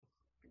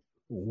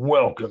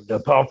Welcome to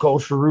Pop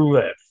Culture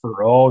Roulette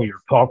for all your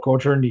pop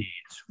culture needs.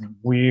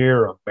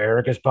 We're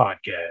America's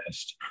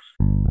podcast.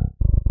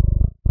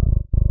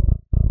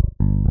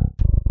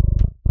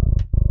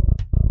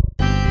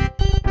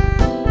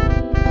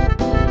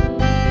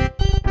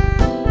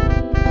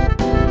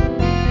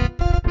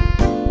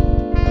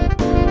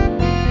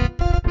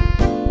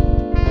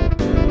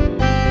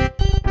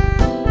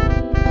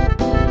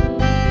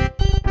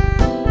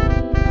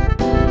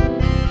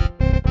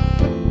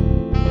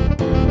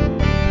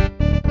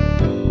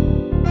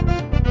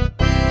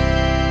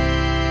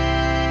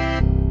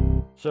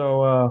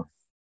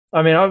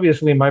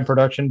 Obviously, my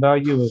production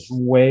value is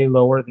way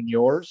lower than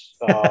yours.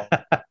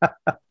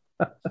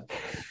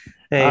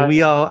 Hey,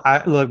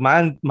 look,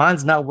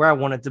 mine's not where I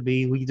want it to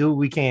be. We do what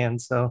we can.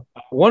 So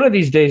One of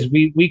these days,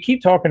 we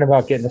keep talking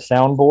about getting a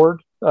soundboard,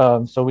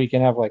 so we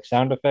can have like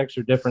sound effects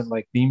or different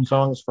like theme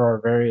songs for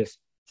our various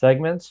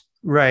segments.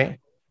 right.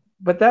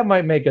 But that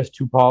might make us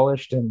too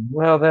polished, and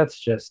well, that's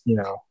just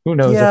who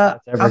knows if Yeah,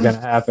 that's ever going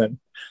to happen.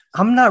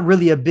 I'm not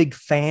really a big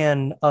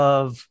fan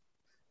of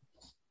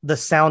the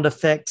sound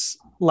effects.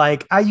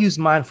 Like I use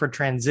mine for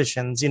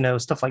transitions,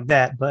 stuff like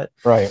that, but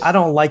Right. I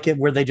don't like it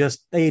where they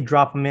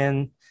drop them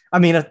in. I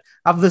mean,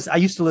 I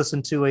used to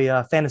listen to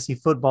a fantasy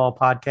football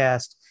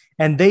podcast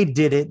and they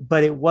did it,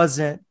 but it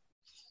wasn't,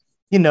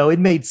 it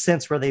made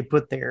sense where they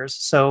put theirs.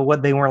 So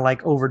what they weren't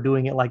like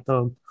overdoing it like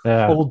the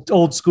Yeah.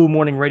 old school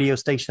morning radio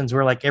stations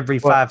where like every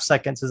Well, 5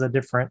 seconds is a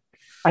different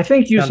I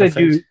think you sound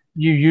said effect.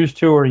 you used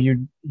to, or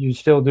you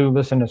still do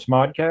listen to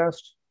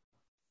Smodcast.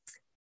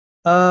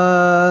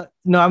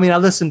 No, I mean I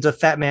listened to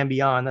Fat Man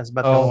Beyond. That's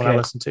about the Oh, only one I okay.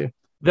 listened to.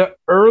 The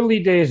early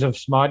days of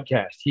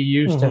Smodcast, he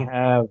used to Mm-hmm.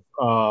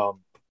 have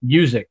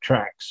music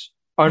tracks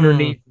Mm,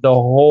 underneath the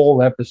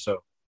whole episode.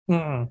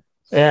 mm-mm.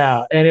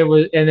 Yeah, and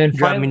then Drive me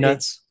finally,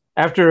 nuts.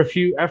 after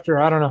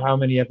I don't know how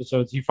many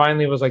episodes, he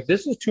finally was like,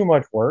 "This is too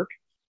much work."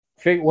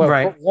 Well, for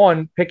Right.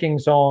 one, picking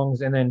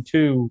songs, and then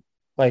two,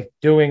 like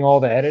doing all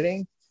the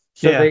editing.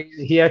 So Yeah.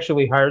 he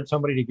actually hired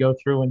somebody to go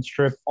through and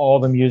strip all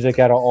the music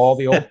out of all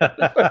the old.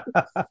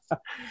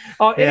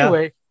 Yeah.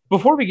 Anyway,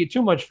 before we get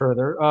too much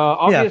further, Yeah.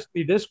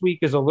 obviously this week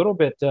is a little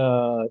bit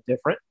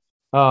different.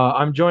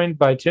 I'm joined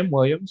by Tim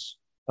Williams,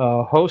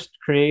 host,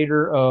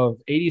 creator of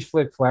 80s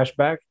Flick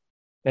Flashback,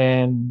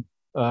 and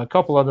a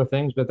couple other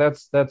things, but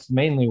that's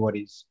mainly what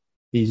he's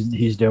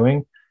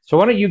doing. So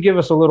why don't you give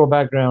us a little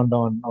background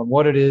on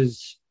what it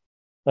is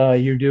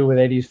you do with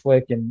 80s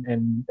Flick,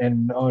 and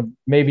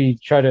maybe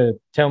try to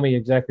tell me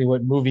exactly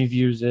what Movie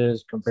Views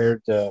is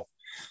compared to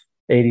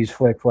 80s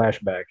Flick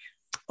Flashback.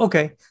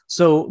 Okay.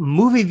 So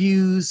movie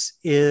views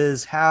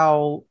is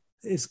how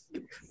is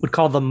would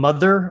call the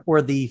mother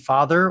or the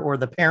father or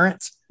the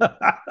parent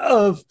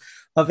of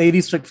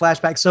 80s flick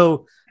flashback.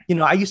 So,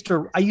 I used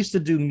to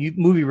do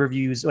movie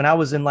reviews when I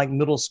was in like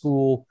middle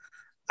school.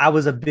 I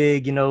was a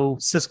big,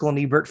 Siskel and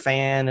Ebert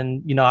fan,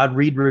 and I'd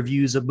read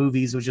reviews of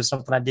movies, which is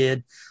something I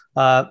did.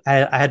 I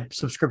had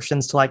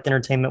subscriptions to like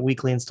Entertainment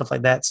Weekly and stuff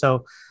like that.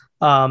 So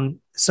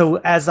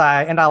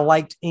I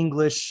liked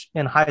English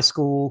in high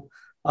school,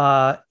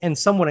 and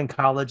somewhat in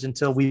college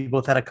until we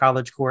both had a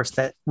college course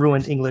that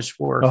ruined English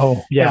for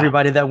Oh yeah.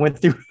 everybody that went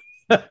through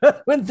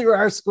went through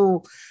our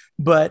school.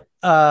 But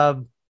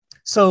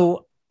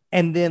so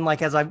and then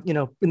like as I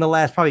in the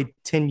last probably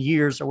 10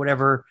 years or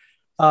whatever,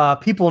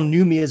 people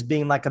knew me as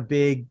being like a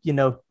big,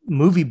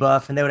 movie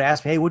buff, and they would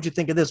ask me, "Hey, what'd you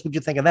think of this? What'd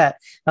you think of that?"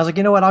 And I was like,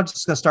 you know what? I'm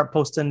just gonna start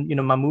posting,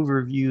 my movie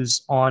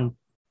reviews on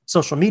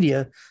social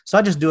media. So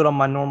I just do it on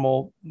my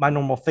normal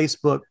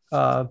Facebook,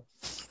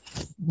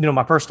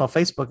 my personal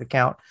Facebook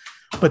account.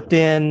 But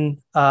then,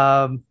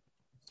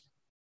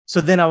 so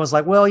then I was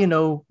like,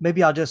 well,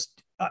 maybe I'll just.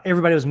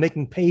 Everybody was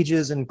making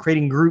pages and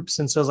creating groups,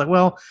 and so I was like,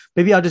 well,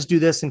 maybe I'll just do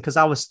this. And because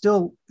I was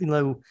still,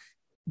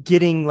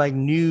 getting like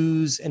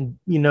news and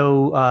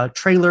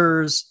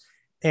trailers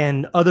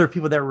and other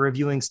people that were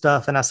reviewing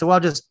stuff, and I said,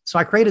 well,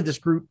 I created this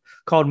group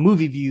called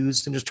Movie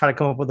Views and just try to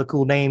come up with a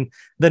cool name.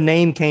 The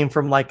name came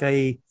from like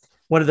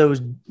one of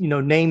those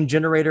name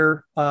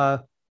generator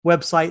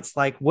websites,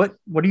 like what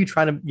are you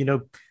trying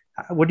to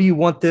what do you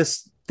want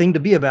this thing to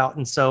be about?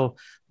 And so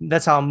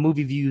that's how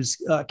Movie Views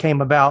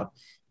came about.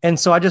 And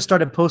so I just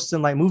started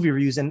posting like movie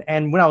reviews, and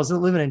when I was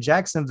living in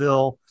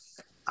Jacksonville,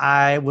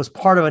 I was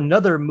part of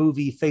another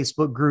movie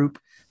Facebook group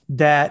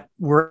that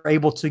were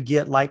able to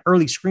get like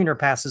early screener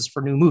passes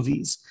for new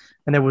movies.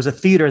 And there was a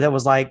theater that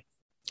was like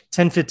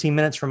 10, 15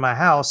 minutes from my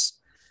house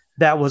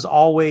that was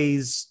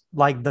always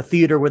like the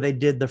theater where they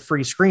did the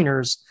free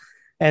screeners.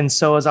 And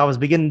so as I was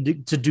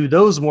beginning to do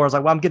those more, I was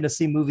like, well, I'm getting to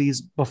see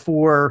movies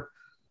before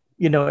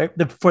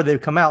they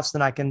come out, so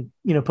then I can,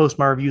 post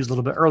my reviews a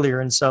little bit earlier.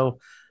 And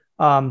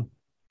um,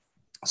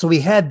 so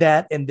we had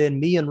that, and then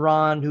me and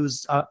Ron,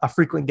 who's a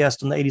frequent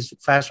guest on the 80s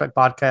Flashback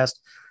podcast,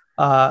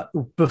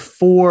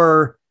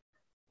 before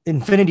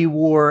Infinity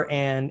War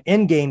and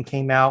Endgame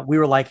came out, we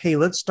were like, hey,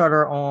 let's start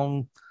our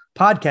own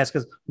podcast,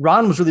 because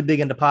Ron was really big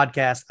into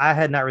podcasts. I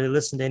had not really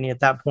listened to any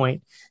at that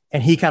point,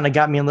 and he kind of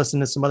got me and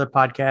listened to some other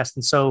podcasts.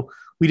 And so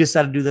we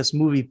decided to do this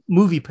movie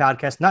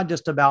podcast, not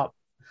just about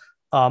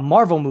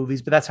Marvel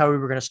movies, but that's how we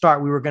were going to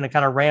start. We were going to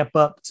kind of ramp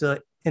up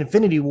to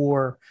Infinity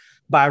War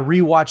by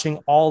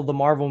rewatching all the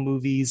Marvel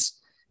movies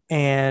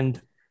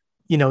and,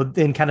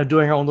 then kind of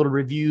doing our own little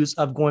reviews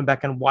of going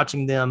back and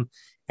watching them,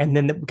 and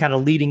then kind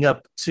of leading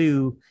up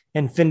to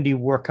Infinity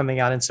War coming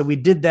out. And so we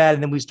did that.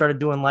 And then we started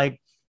doing like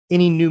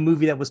any new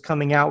movie that was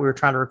coming out, we were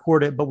trying to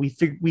record it, but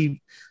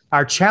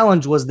our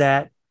challenge was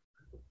that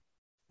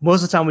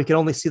most of the time we could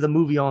only see the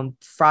movie on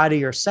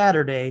Friday or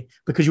Saturday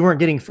because you weren't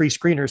getting free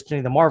screeners to any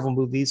of the Marvel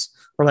movies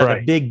or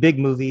like the big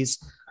movies.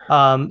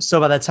 So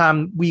by the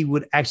time we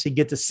would actually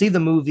get to see the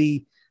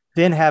movie,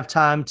 then have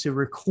time to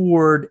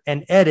record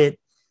and edit,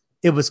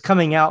 it was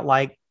coming out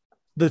like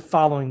the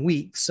following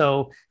week.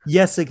 So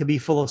yes, it could be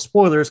full of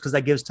spoilers because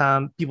that gives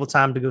people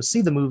time to go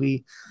see the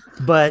movie.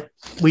 But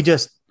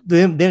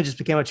then it just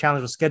became a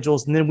challenge with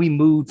schedules. And then we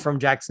moved from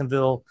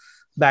Jacksonville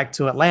back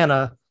to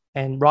Atlanta,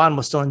 and Ron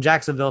was still in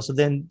Jacksonville. So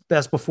then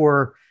that's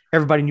before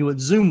everybody knew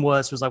what Zoom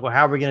was. It was like, well,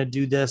 how are we going to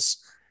do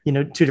this?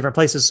 Two different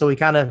places. So we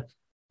kind of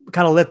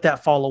let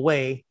that fall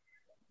away.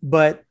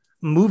 But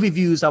movie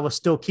views, I was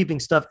still keeping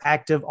stuff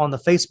active on the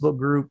Facebook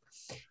group.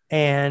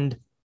 And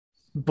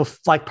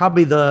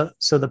probably the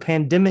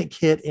pandemic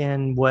hit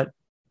in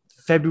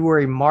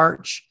February,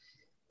 March.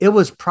 It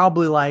was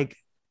probably like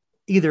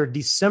either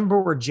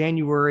December or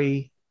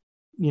January,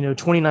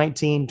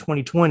 2019,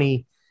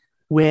 2020,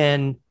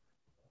 when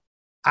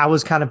I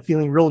was kind of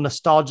feeling real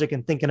nostalgic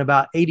and thinking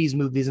about 80s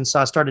movies. And so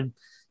I started,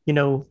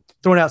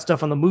 throwing out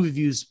stuff on the movie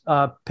views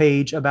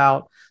page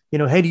about,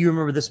 hey, do you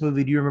remember this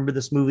movie? Do you remember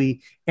this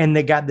movie? And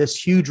they got this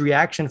huge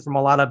reaction from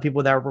a lot of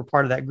people that were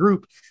part of that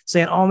group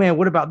saying, oh man,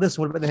 what about this?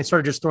 What about? And they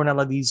started just throwing out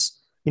like these,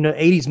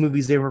 80s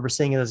movies they remember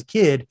seeing as a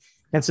kid.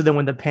 And so then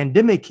when the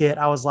pandemic hit,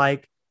 I was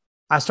like,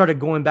 I started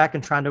going back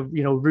and trying to,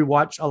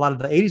 rewatch a lot of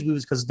the 80s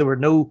movies because there were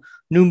no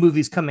new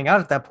movies coming out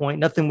at that point.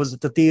 Nothing was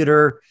at the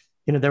theater.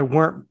 There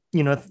weren't,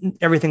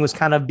 everything was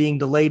kind of being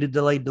delayed.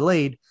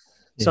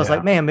 So I was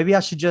like, man, maybe I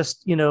should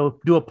just, do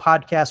a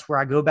podcast where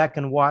I go back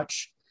and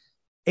watch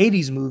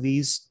 80s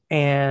movies,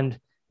 and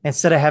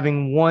instead of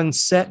having one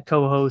set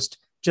co-host,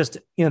 just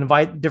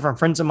invite different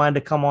friends of mine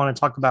to come on and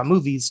talk about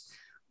movies.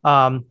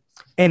 And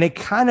it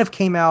kind of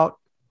came out.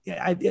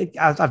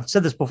 I've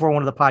said this before on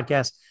one of the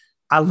podcasts.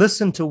 I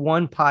listened to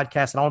one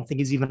podcast, I don't think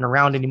he's even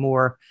around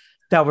anymore,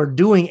 that were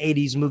doing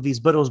 80s movies,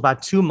 but it was by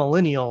two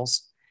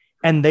millennials.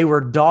 And they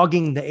were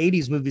dogging the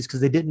 80s movies because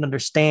they didn't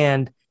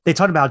understand. They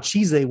talked about how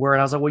cheesy they were.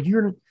 And I was like, well,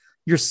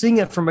 you're seeing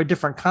it from a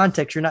different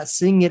context. You're not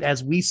seeing it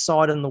as we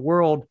saw it in the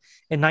world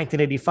in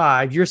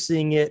 1985. You're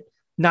seeing it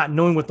not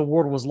knowing what the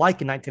world was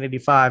like in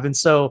 1985. And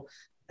so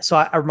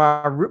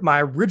my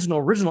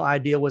original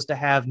idea was to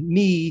have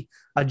me,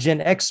 a Gen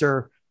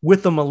Xer,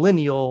 with a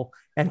millennial,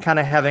 and kind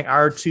of having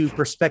our two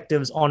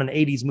perspectives on an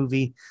 80s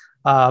movie.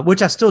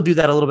 Which I still do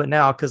that a little bit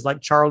now because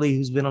like Charlie,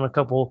 who's been on a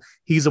couple,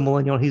 he's a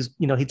millennial. He's,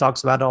 he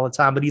talks about it all the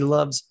time, but he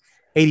loves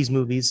 80s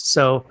movies.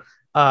 So,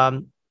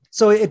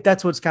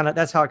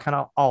 that's how it kind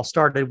of all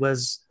started,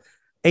 was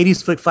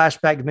 80s Flick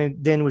Flashback.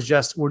 Then was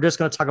just, we're just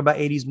going to talk about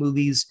 80s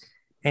movies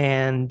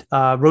and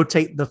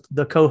rotate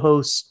the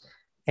co-hosts.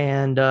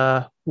 And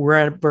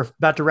we're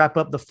about to wrap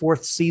up the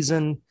 4th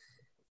season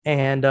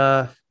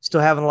and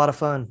still having a lot of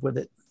fun with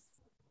it.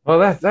 Well,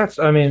 that's,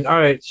 all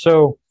right.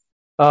 So,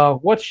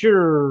 what's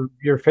your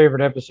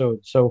favorite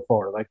episode so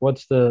far? Like,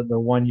 what's the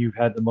one you've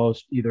had the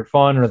most either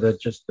fun or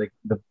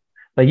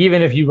like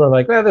even if you were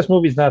like, this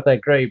movie's not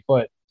that great,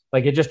 but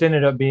like it just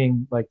ended up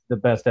being like the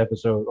best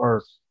episode,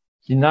 or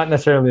not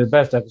necessarily the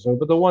best episode,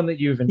 but the one that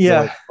you've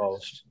enjoyed the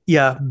most.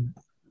 Yeah.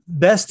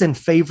 Best and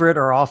favorite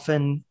are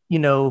often,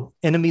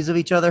 enemies of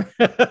each other.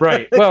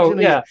 Right. Well,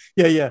 yeah.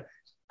 Yeah.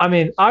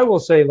 I will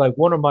say like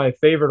one of my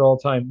favorite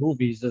all-time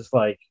movies is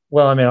like,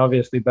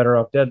 obviously Better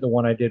Off Dead, the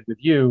one I did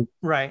with you.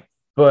 Right.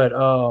 But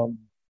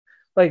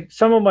like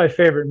some of my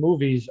favorite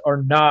movies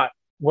are not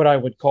what I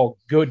would call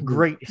good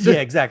great movies.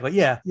 Yeah, exactly.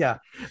 Yeah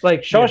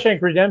Like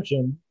Shawshank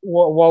Redemption,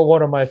 while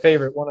one of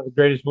the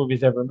greatest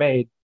movies ever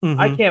made,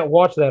 I can't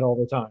watch that all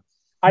the time.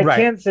 I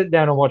can't sit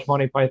down and watch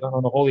Monty Python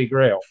on the Holy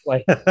Grail.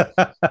 Like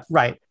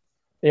right.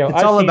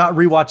 It's all about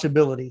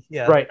rewatchability.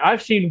 Yeah. Right.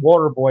 I've seen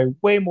Waterboy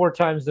way more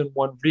times than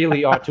one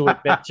really ought to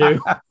admit to.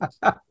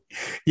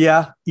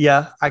 Yeah.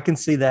 I can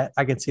see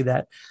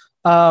that.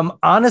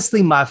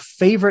 Honestly, my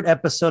favorite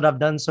episode I've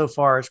done so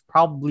far has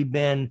probably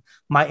been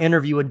my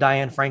interview with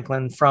Diane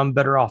Franklin from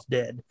Better Off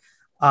Dead,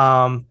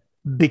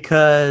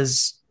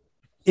 because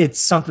it's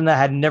something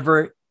that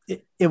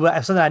it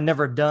was something I'd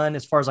never done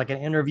as far as like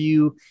an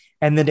interview,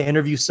 and then to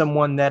interview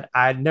someone that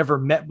I'd never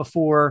met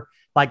before.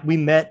 Like we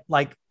met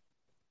like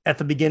at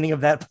the beginning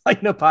of that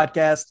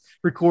podcast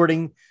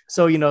recording.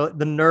 So,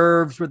 the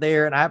nerves were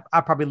there. And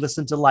I probably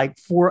listened to like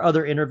 4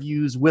 other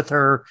interviews with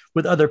her,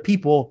 with other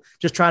people,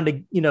 just trying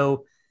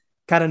to,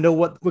 kind of know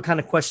what kind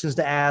of questions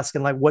to ask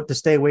and like what to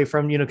stay away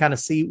from, kind of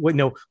see what,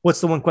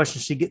 what's the one question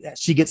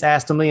she gets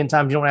asked a million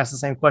times. You don't ask the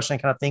same question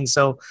kind of thing.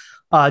 So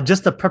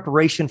just the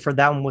preparation for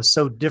that one was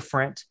so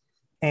different.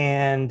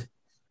 And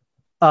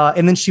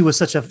then she was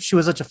such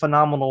a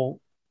phenomenal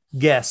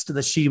guest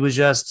that she was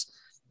just,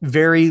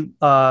 very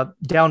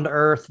down to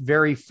earth,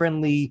 very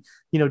friendly.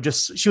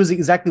 Just she was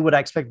exactly what I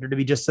expected her to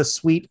be, just a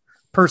sweet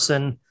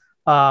person.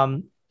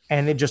 And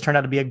it just turned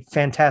out to be a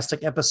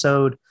fantastic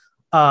episode.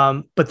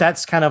 But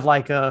that's kind of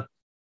like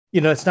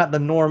it's not the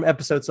norm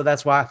episode, so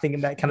that's why I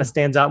think that kind of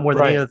stands out more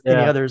than Right.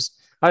 any Yeah. others.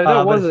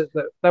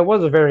 That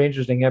was a very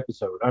interesting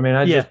episode. I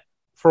mean, Yeah,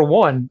 for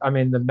one, I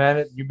mean,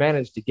 you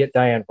managed to get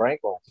Diane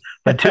Franklin,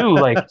 but two,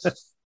 like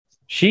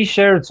she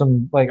shared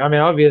some, like, I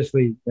mean,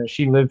 obviously,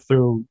 she lived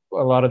through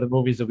a lot of the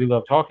movies that we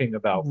love talking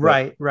about,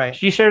 but right.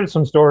 she shared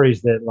some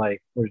stories that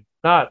like were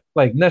not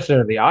like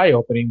necessarily eye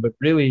opening, but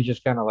really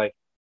just kind of like,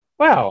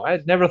 wow,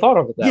 I'd never thought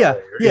of it that Yeah,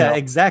 way. yeah,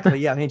 exactly.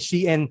 Yeah, I mean,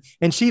 she even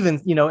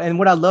and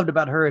what I loved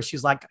about her is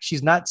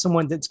she's not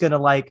someone that's gonna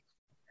like,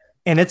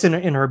 and it's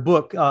in her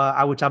book,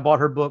 which I bought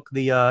her book,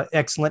 the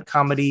excellent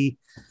comedy,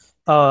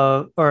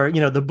 or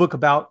the book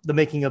about the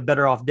making of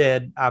Better Off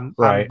Dead. I'm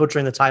Right.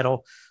 butchering the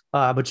title,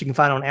 but you can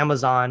find it on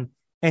Amazon.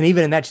 And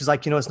even in that, she's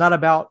like, it's not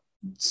about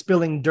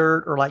spilling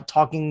dirt or like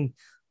talking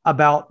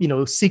about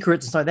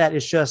secrets and stuff like that.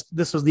 It's just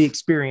this was the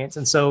experience,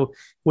 and so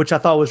which I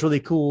thought was really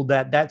cool.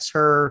 That's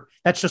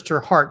just her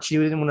heart. She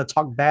didn't want to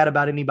talk bad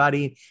about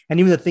anybody, and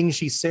even the things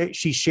she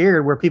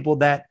shared were people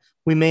that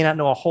we may not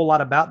know a whole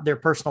lot about their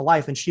personal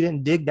life, and she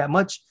didn't dig that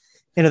much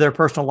into their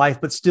personal life,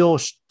 but still,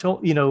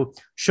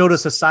 showed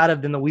us a side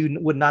of them that we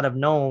would not have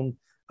known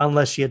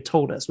unless she had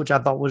told us, which I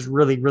thought was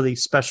really, really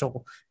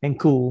special and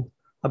cool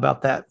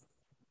about that.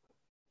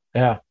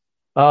 Yeah.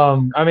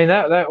 I mean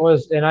that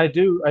was, and I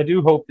do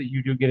hope that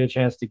you do get a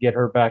chance to get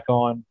her back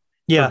on for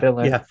Yeah, Bill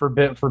and yeah, for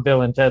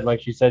Bill and Ted,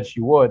 like she said she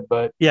would.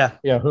 But yeah.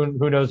 yeah,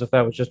 who knows if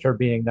that was just her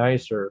being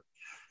nice or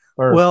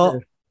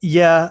Well,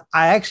 yeah.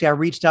 I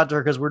reached out to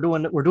her because we're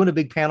doing a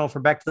big panel for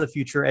Back to the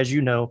Future, as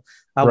you know,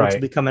 which will right.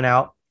 be coming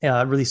out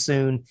really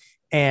soon,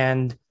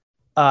 and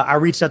I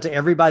reached out to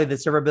everybody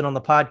that's ever been on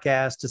the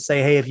podcast to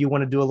say, hey, if you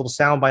want to do a little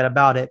soundbite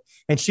about it.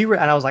 And and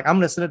I was like, I'm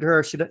going to send it to her.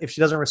 If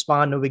she doesn't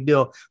respond, no big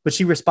deal. But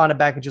she responded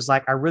back and just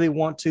like, I really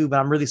want to, but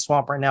I'm really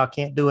swamped right now. I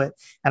can't do it.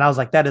 And I was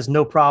like, that is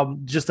no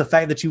problem. Just the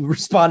fact that you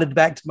responded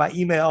back to my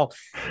email,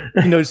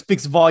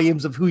 speaks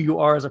volumes of who you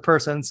are as a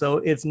person. So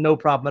it's no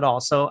problem at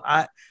all. So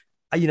I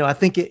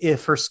think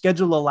if her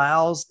schedule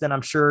allows, then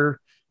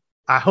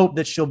I hope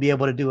that she'll be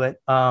able to do it.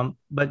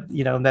 But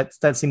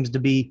that seems to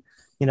be,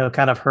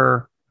 kind of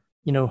her,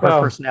 her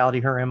Well, personality,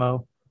 her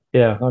MO.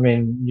 yeah. I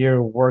mean, you're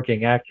a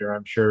working actor.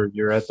 I'm sure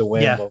you're at the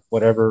whim Yeah. of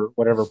whatever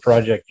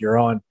project you're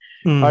on.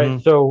 All right. Mm-hmm.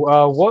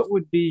 So, what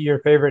would be your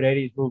favorite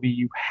 '80s movie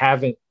you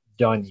haven't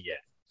done yet?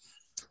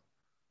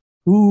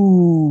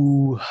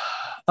 Ooh.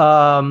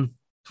 Um,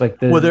 Like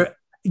well, the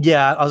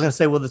yeah, I was gonna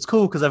say, well, it's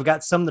cool because I've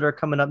got some that are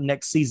coming up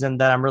next season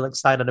that I'm really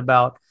excited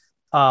about.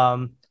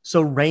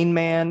 So Rain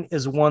Man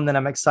is one that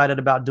I'm excited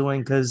about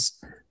doing because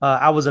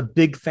I was a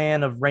big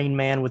fan of Rain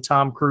Man with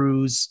Tom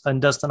Cruise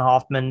and Dustin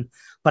Hoffman,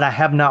 but I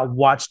have not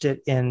watched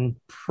it in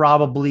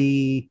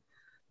probably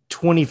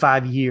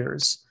 25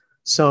 years.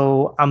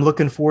 So I'm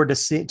looking forward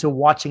to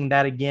watching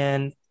that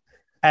again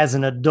as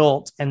an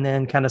adult and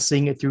then kind of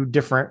seeing it through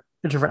different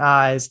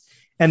eyes.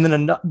 And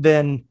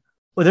then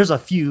well, there's a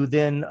few.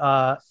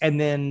 And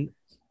then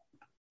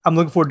I'm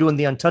looking forward to doing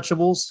The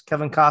Untouchables,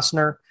 Kevin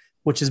Costner,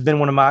 which has been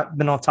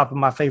been on top of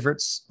my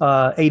favorites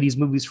 80s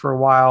movies for a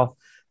while.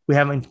 We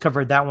haven't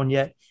covered that one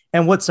yet.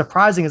 And what's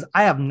surprising is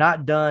I have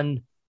not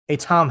done a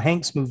Tom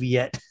Hanks movie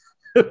yet,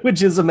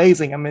 which is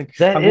amazing. I mean,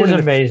 that is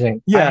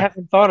amazing. Yeah. I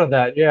haven't thought of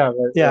that. Yeah.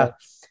 But, yeah.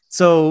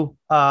 So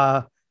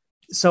I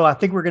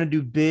think we're gonna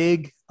do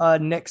big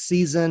next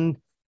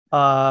season.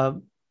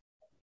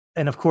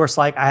 And of course,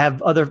 like I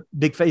have other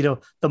big,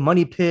 The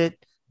Money Pit,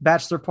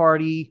 Bachelor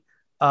Party,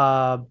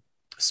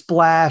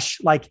 Splash.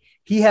 Like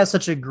he has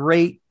such a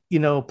great,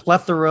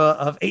 plethora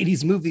of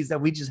 80s movies that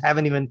we just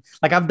haven't even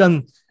like. I've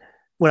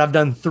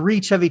done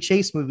 3 Chevy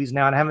Chase movies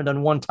now, and I haven't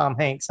done one Tom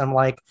Hanks. I'm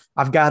like,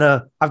 I've got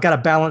to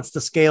balance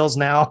the scales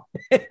now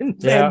and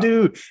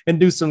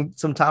do some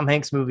Tom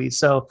Hanks movies.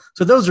 So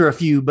those are a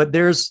few, but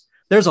there's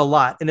a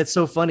lot, and it's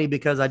so funny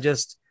because I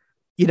just,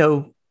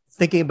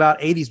 thinking about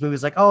 80s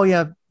movies, like, oh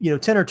yeah,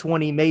 10 or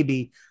 20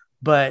 maybe,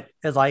 but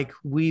it's like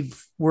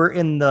we're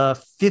in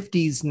the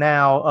 50s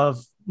now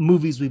of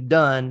movies we've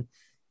done,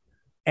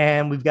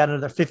 and we've got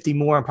another 50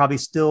 more, and probably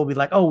still be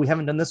like, oh, we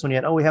haven't done this one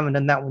yet. Oh, we haven't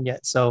done that one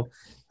yet. So,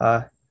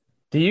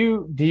 do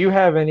you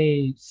have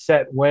any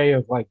set way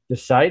of like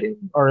deciding,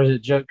 or is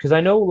it just because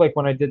I know like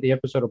when I did the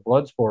episode of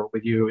Bloodsport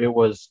with you, it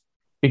was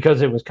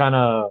because it was kind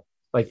of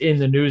like in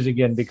the news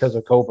again because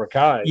of Cobra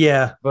Kai.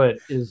 Yeah. But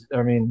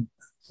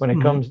when it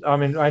comes, I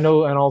mean, I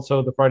know, and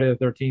also the Friday the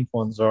 13th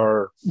ones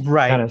are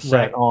kind of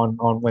set on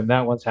when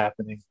that one's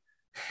happening,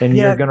 and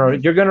you're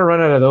gonna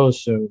run out of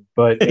those soon.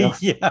 But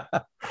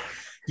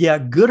yeah,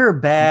 good or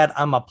bad,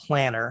 I'm a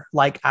planner.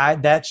 Like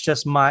that's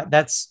just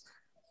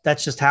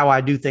how I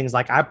do things.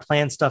 Like I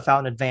plan stuff out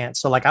in advance.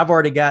 So like I've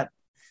already got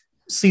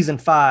season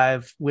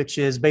 5, which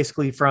is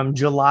basically from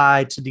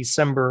July to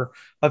December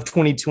of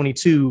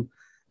 2022,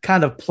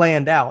 kind of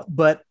planned out.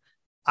 But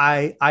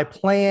I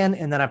plan,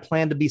 and then I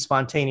plan to be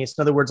spontaneous.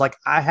 In other words, like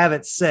I have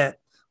it set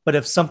But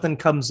if something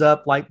comes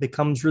up, like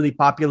becomes really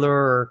popular,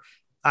 or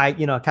I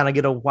kind of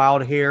get a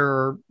wild hair,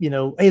 or,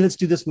 hey, let's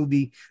do this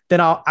movie, then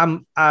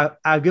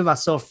I give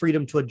myself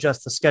freedom to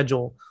adjust the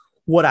schedule.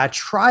 What I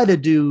try to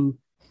do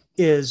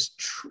is,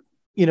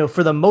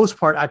 for the most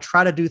part, I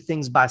try to do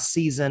things by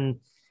season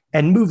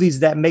and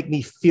movies that make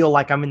me feel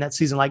like I'm in that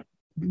season. Like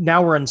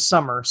now we're in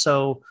summer.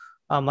 So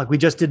like we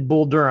just did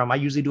Bull Durham. I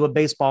usually do a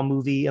baseball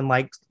movie in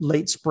like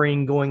late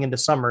spring going into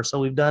summer. So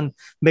we've done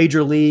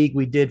Major League.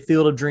 We did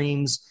Field of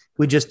Dreams.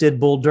 We just did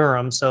Bull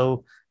Durham.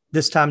 So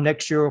this time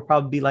next year will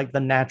probably be like The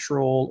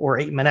Natural or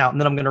 8 Men Out.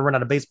 And then I'm going to run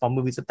out of baseball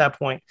movies at that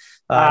point.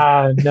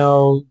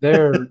 No,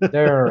 there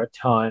are a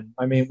ton.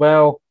 I mean,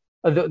 well,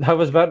 I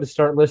was about to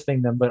start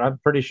listing them, but I'm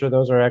pretty sure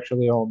those are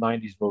actually all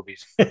 90s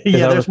movies.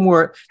 Yeah, there's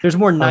more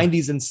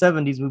 90s and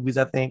 70s movies,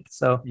 I think.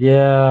 So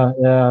yeah,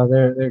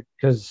 they're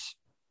because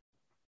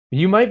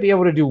you might be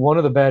able to do one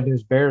of the Bad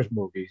News Bears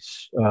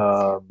movies.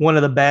 One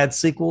of the bad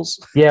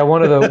sequels. Yeah,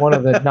 one of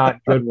the not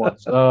good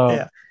ones.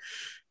 Yeah.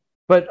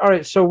 But all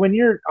right, so I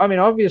mean,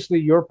 obviously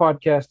your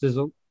podcast is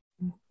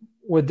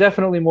was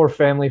definitely more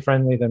family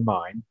friendly than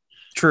mine.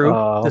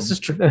 True. This is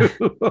true.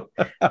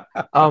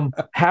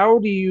 How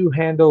do you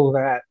handle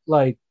that?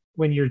 Like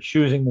when you're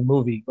choosing the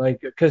movie, like,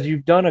 because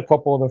you've done a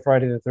couple of the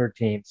Friday the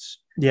 13th,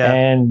 yeah,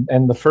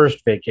 and the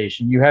First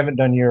Vacation. You haven't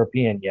done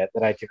European yet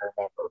that I can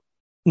remember.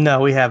 No,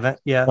 we haven't.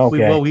 Yeah.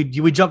 Okay.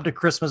 We jumped to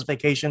Christmas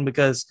Vacation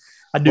because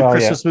I do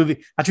Christmas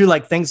movie. I do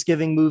like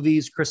Thanksgiving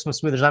movies,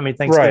 Christmas movies. There's not many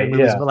Thanksgiving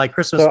movies, but like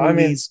Christmas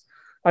movies.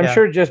 I'm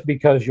sure just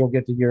because you'll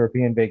get the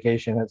European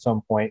Vacation at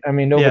some point. I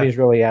mean, nobody's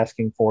really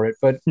asking for it,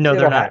 but no,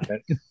 they're not.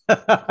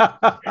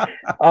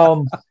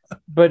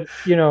 But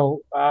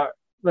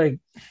like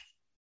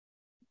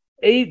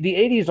the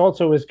 80s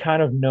also is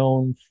kind of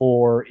known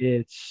for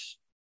its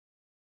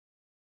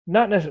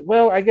not necessarily,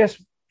 well, I guess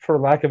for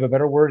lack of a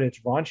better word, it's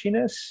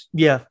raunchiness.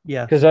 Yeah.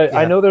 Because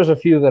I know there's a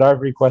few that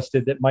I've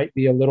requested that might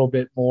be a little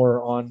bit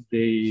more on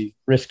the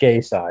risque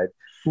side.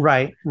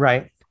 Right.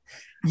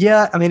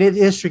 Yeah, I mean, it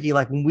is tricky.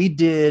 Like when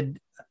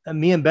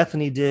me and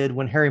Bethany did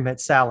When Harry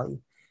Met Sally,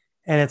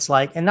 and it's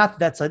like, and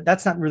that's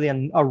not really a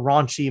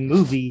raunchy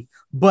movie,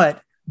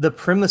 but the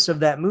premise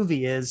of that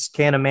movie is,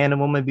 can a man and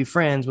woman be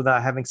friends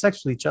without having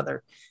sex with each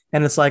other?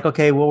 And it's like,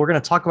 okay, well, we're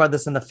going to talk about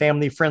this in a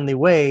family friendly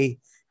way.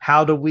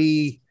 How do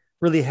we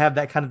really have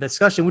that kind of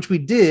discussion? Which we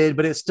did,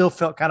 but it still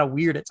felt kind of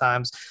weird at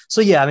times.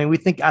 So yeah, I mean,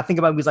 I think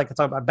about movies like I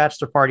talk about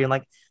Bachelor Party, and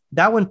like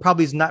that one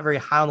probably is not very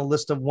high on the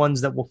list of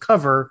ones that we'll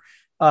cover.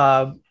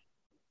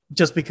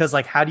 Just because,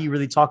 like, how do you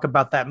really talk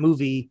about that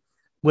movie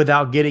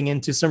without getting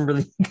into some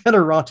really kind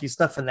of raunchy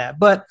stuff in that?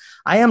 But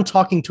I am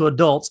talking to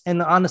adults,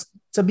 and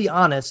to be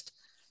honest,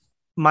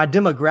 my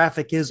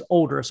demographic is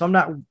older, so I'm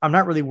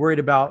not really worried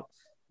about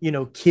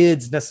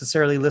kids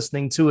necessarily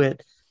listening to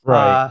it.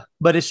 Right.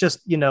 But it's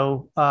just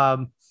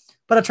but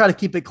I try to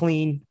keep it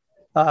clean.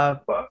 As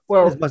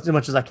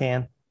much as I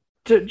can.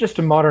 Just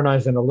to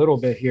modernize it a little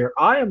bit here,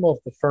 I am of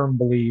the firm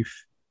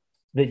belief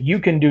that you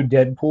can do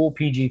Deadpool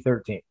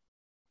PG-13.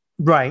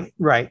 Right.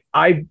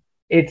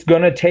 It's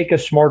going to take a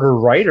smarter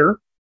writer,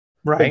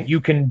 right? But you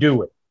can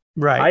do it,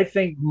 right? I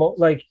think,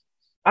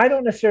 I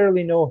don't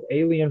necessarily know if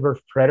Alien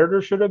vs.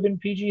 Predator should have been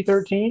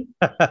PG-13.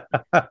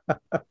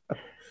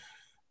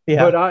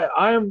 Yeah, but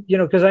I am,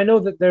 because I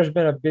know that there's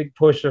been a big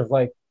push of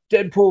like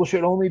Deadpool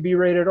should only be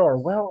rated R.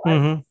 Well,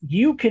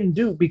 you can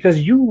do, because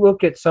you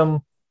look at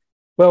some.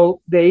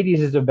 Well, the 80s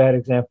is a bad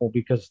example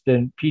because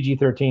then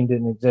PG-13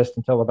 didn't exist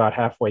until about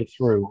halfway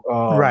through.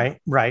 Right.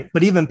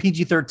 But even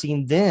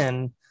PG-13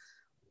 then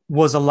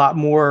was a lot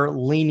more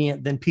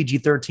lenient than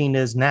PG-13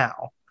 is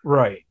now.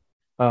 Right.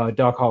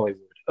 Doc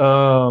Hollywood.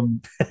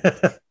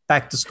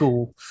 Back to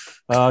school.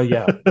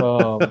 Yeah.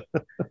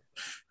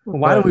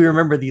 Why do we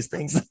remember these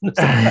things?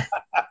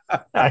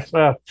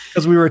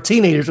 Because we were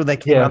teenagers when they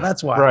came out.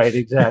 That's why. Right,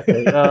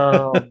 exactly.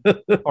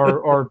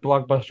 Our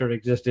Blockbuster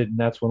existed, and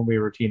that's when we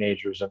were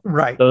teenagers. And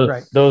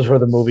those were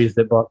the movies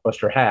that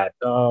Blockbuster had.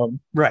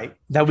 Right.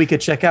 That we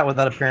could check out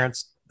without a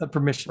parent's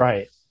permission.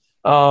 Right.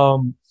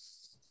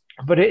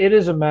 But it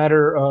is a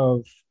matter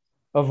of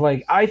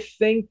like, I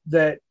think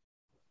that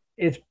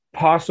it's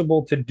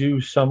possible to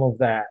do some of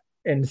that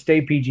and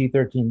stay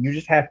PG-13. You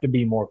just have to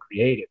be more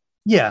creative.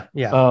 Yeah.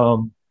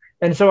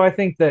 And so I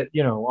think that,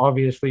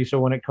 obviously, so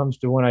when it comes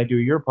to when I do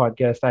your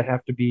podcast, I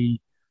have to be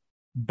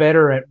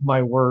better at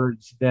my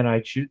words than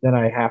I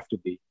have to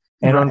be.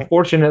 And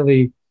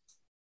unfortunately,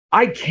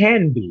 I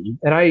can be,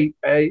 and I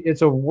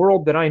it's a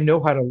world that I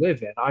know how to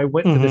live in. I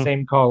went to the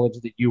same college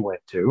that you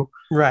went to.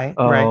 Right.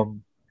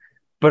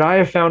 But I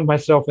have found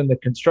myself in the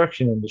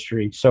construction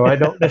industry, so I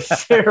don't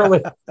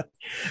necessarily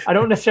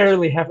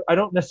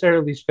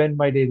spend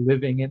my day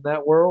living in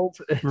that world.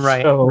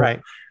 Right. So,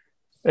 right.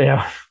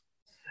 Yeah.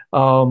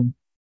 Now,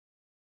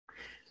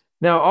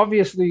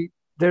 obviously,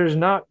 there's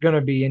not going to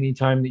be any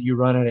time that you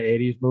run out of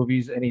 80s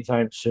movies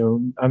anytime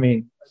soon. I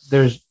mean,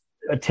 there's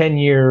a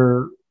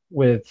 10-year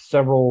with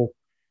several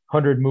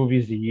hundred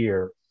movies a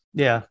year.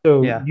 Yeah.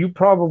 So you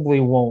probably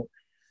won't.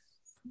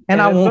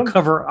 And I won't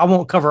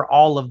cover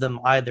all of them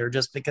either,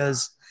 just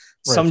because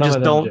Some Some just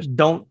of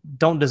them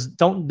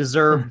don't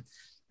deserve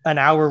an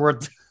hour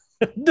worth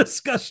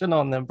discussion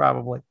on them,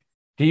 probably.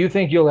 Do you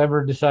think you'll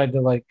ever decide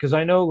to like? Because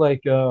I know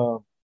like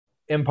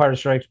Empire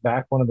Strikes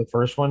Back, one of the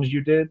first ones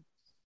you did,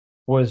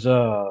 was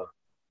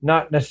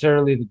not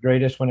necessarily the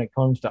greatest when it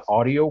comes to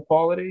audio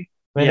quality.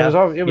 I mean,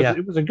 Yeah,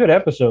 it was a good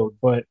episode,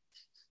 but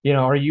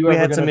are you we ever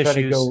had going some to try to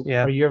issues. go?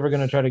 Yeah, Are you ever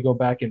going to try to go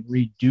back and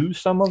redo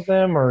some of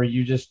them, or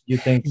you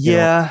think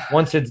yeah.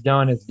 once it's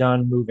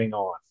done, moving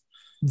on?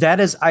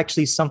 That is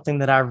actually something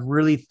that I've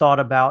really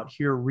thought about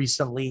here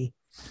recently,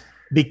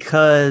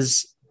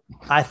 because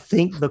I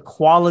think the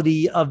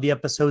quality of the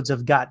episodes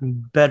have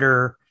gotten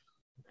better,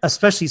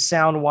 especially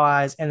sound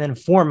wise and then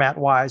format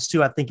wise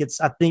too. I think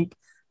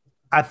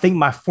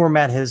my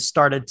format has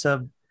started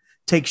to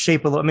take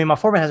shape a little. I mean, my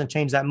format hasn't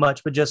changed that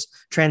much, but just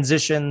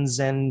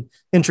transitions and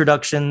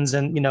introductions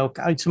and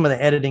some of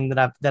the editing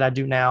that I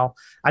do now.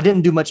 I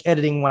didn't do much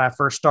editing when I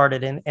first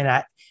started, and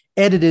I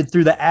edited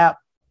through the app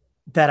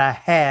that I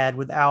had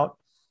without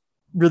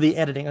really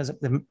editing,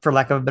 for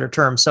lack of a better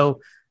term.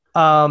 So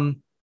I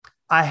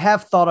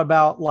have thought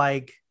about,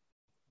 like,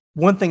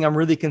 one thing I'm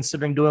really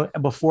considering doing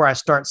before I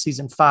start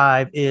season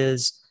 5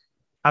 is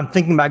I'm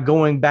thinking about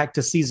going back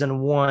to season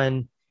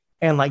 1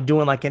 and like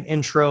doing like an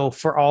intro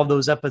for all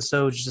those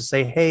episodes to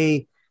say,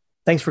 hey,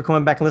 thanks for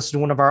coming back and listening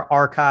to one of our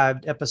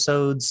archived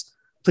episodes.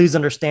 Please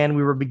understand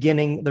we were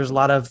beginning. There's a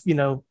lot of,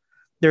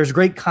 there's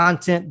great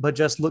content, but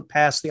just look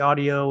past the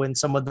audio and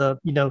some of the,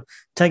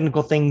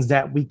 technical things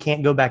that we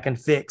can't go back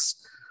and fix.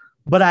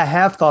 But I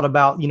have thought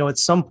about, at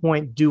some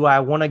point, do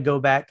I want to go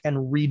back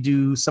and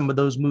redo some of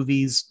those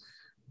movies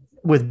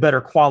with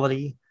better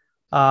quality?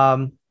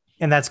 And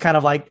that's kind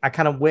of like, I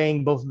kind of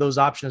weighing both of those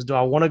options. Do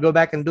I want to go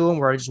back and do them,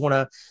 or I just want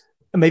to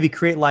maybe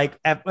create like,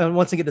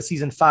 once I get to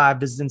season 5,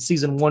 does then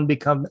season 1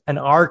 become an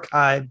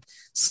archived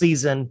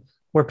season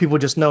where people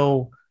just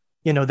know,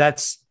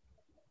 that's,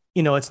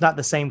 it's not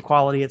the same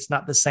quality. It's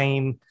not the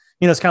same,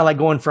 it's kind of like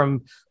going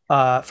from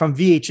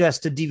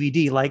VHS to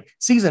DVD. Like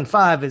season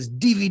 5 is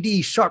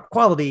DVD sharp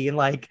quality. And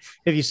like,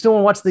 if you still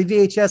want to watch the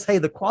VHS, hey,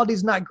 the quality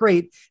is not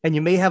great. And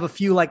you may have a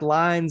few like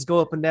lines go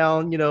up and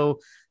down,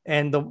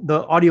 and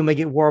the audio may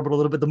get warbled a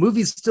little bit. The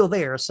movie's still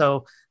there.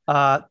 So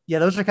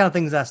those are kind of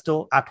things I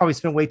probably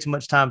spend way too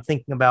much time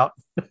thinking about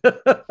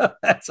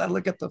as I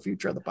look at the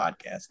future of the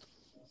podcast.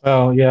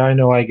 Well, yeah, I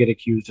know I get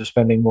accused of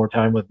spending more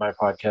time with my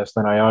podcast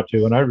than I ought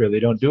to, and I really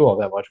don't do all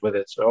that much with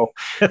it. So,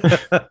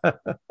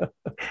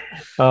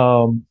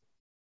 all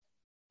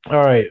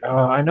right.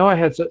 I know I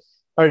had.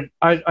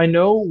 I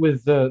know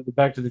with the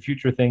Back to the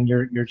Future thing,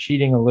 you're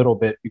cheating a little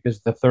bit because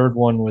the third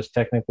one was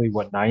technically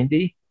what,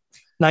 90?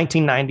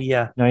 1990,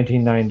 yeah.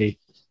 1990.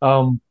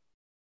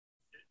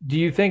 Do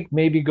you think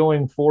maybe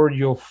going forward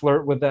you'll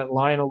flirt with that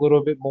line a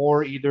little bit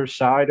more, either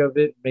side of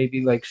it?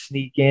 Maybe like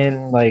sneak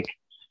in like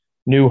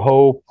New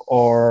Hope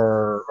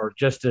or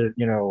just to,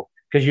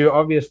 because you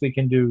obviously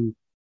can do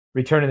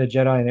Return of the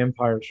Jedi and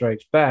Empire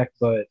Strikes Back,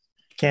 but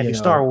can't do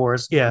Star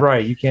Wars. Yeah.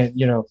 Right. You can't,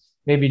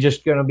 maybe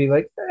just going to be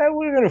like,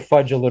 we're going to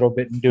fudge a little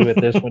bit and do it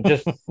this one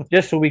just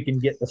so we can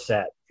get the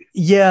set.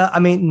 Yeah. I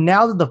mean,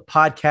 now that the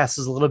podcast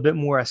is a little bit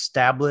more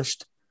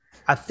established,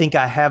 I think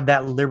I have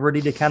that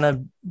liberty to kind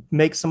of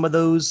make some of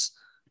those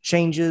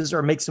changes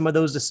or make some of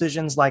those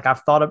decisions. Like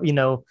I've thought of,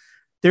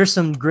 there's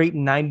some great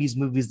 90s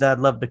movies that I'd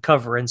love to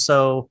cover. And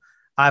so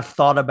I've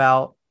thought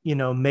about,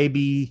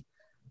 maybe,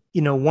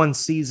 one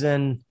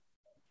season,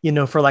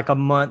 for like a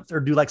month, or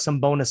do like some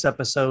bonus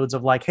episodes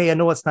of like, hey, I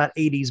know it's not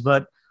 80s,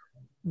 but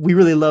we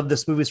really love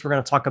this movie, so we're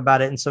going to talk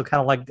about it. And so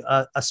kind of like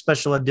a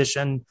special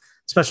edition,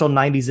 special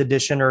 90s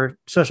edition, or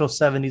special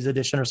 70s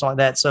edition, or something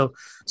like that. So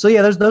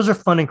yeah, those are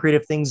fun and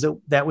creative things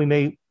that we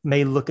may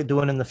look at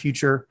doing in the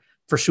future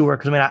for sure.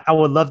 Cause I mean, I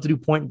would love to do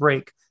Point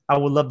Break. I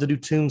would love to do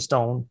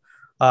Tombstone.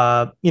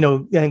 And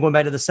going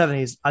back to the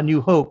 70s, A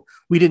New Hope.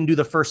 We didn't do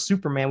the first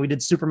Superman. We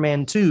did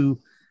Superman 2,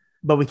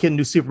 but we couldn't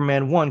do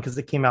Superman 1 because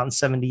it came out in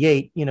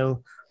 78,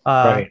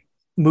 Right.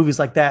 Movies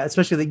like that,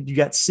 especially you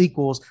got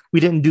sequels. We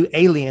didn't do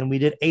Alien. We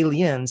did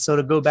Alien. So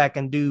to go back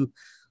and do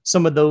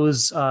some of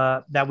those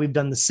that we've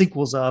done the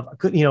sequels of,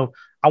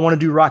 I want to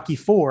do Rocky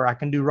 4. I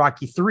can do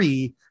Rocky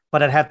 3,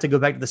 but I'd have to go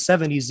back to the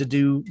 70s to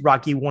do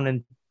Rocky 1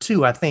 and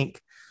 2, I think.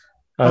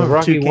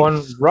 Rocky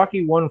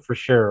 1 for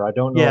sure. I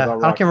don't know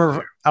about Rocky. I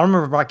don't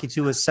remember if Rocky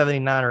 2 was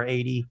 79 or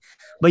 80,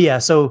 but yeah,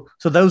 so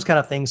those kind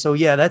of things. So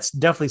yeah, that's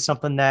definitely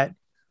something that,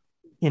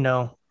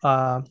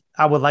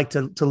 I would like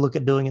to look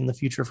at doing in the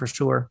future for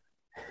sure.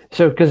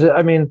 So, because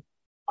I mean,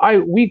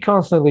 we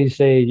constantly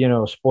say,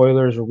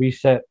 spoilers, or we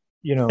set,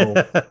 at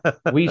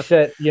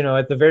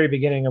the very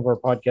beginning of our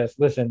podcast,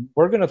 listen,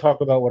 we're going to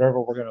talk about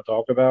whatever we're going to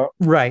talk about.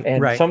 Right.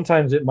 And right.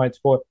 sometimes it might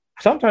spoil.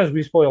 Sometimes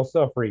we spoil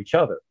stuff for each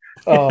other.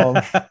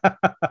 But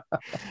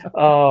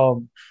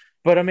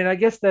I mean, I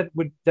guess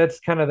that's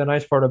kind of the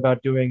nice part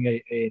about doing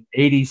an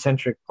 80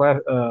 centric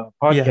podcast.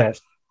 Yeah.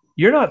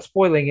 You're not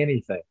spoiling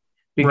anything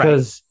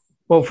because,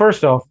 well,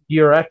 first off,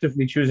 you're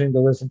actively choosing to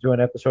listen to an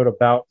episode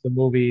about the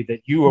movie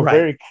that you are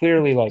very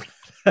clearly like,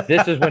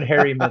 this is when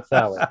Harry met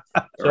Sally.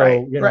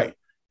 So,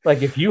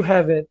 like if you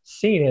haven't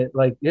seen it,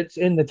 like it's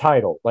in the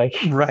title. Like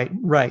Right.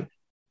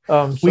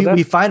 so that's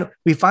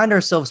We find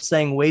ourselves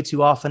saying way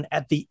too often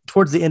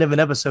towards the end of an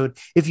episode,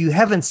 if you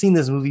haven't seen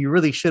this movie, you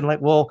really shouldn't.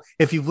 Like, well,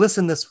 if you've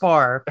listened this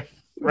far,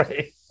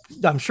 right.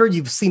 I'm sure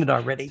you've seen it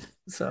already.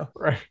 So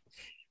Right.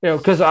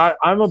 Because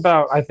I'm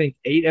about, I think,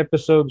 8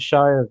 episodes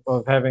shy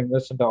of having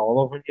listened to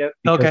all of them yet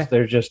because okay,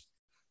 they're just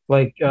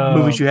like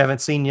movies you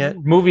haven't seen yet.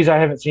 movies I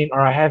haven't seen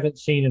or I haven't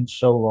seen in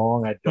so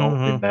long I don't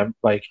Mm-hmm. remember.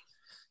 Like,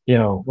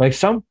 like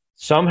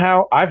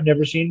somehow I've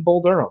never seen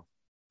Bull Durham.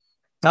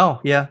 Oh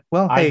yeah.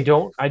 Well, hey, I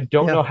don't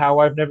yeah, know how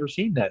I've never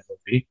seen that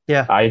movie.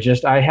 yeah,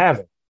 I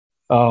haven't.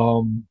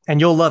 and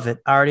you'll love it.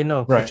 I already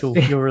know that Right.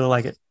 you'll really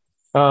like it.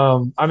 I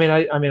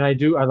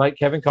like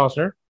Kevin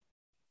Costner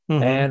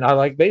Mm-hmm. and I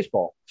like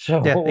baseball.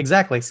 Yeah, So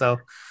exactly. So,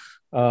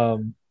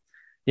 um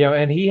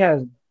and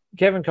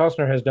Kevin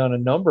Costner has done a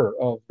number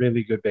of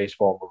really good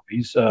baseball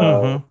movies.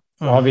 mm-hmm,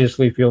 mm-hmm.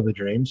 Obviously, Field of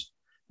Dreams,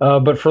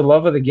 but for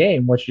Love of the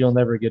Game, which you'll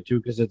never get to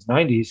because it's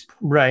 '90s,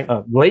 Right.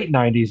 late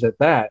 '90s at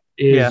that,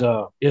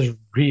 Yeah, is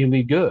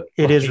really good.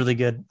 it is Like, really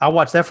good. I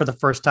watched that for the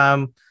first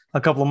time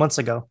a couple of months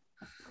ago.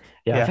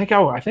 yeah, Yeah.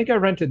 I think I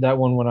rented that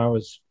one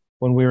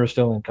when we were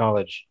still in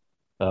college.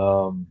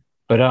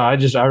 But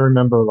I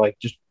remember like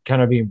just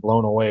kind of being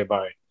blown away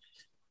by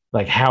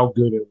like how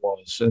good it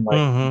was and like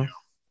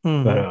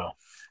Mm-hmm. but Mm-hmm.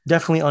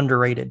 Definitely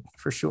underrated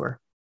for sure.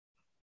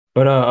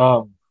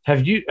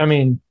 have you? I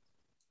mean,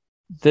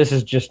 this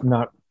is just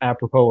not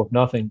apropos of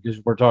nothing because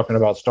we're talking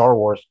about Star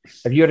Wars.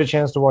 Have you had a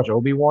chance to watch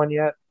Obi-Wan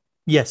yet?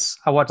 Yes,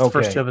 I watched the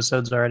first two Okay.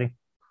 episodes already.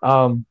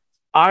 Um,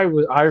 I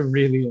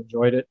really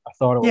enjoyed it. I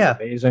thought it was Yeah.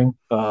 amazing.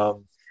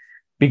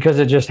 Because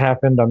it just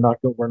happened.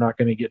 We're not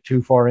going to get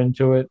too far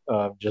into it.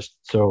 Just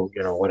so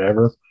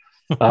whatever.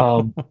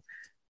 Um,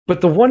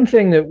 but the one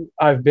thing that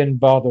I've been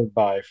bothered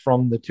by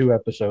from the 2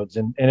 episodes,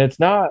 and it's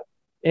not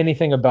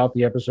anything about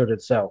the episode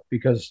itself,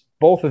 because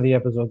both of the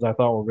episodes I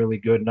thought were really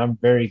good, and I'm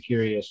very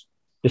curious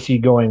to see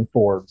going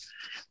forward.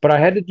 But I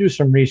had to do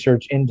some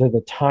research into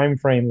the time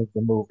frame of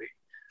the movie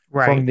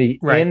from Right. the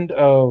Right. end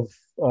of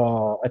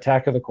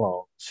Attack of the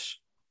Clones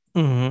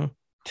Mm-hmm.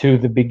 to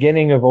the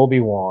beginning of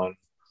Obi-Wan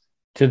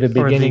to the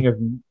Or beginning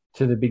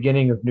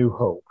of New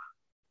Hope.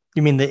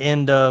 you mean the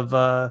end of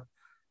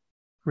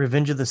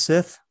Revenge of the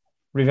Sith?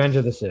 Revenge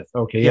of the Sith.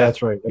 Okay, yeah, Yeah.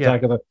 that's right. Yeah.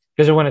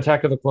 Because it went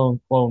Attack of the Clone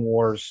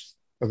Wars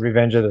of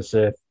Revenge of the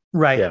Sith.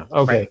 Right. Yeah,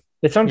 okay. Right.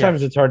 Yeah.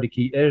 Sometimes it's hard to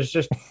keep. There's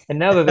just and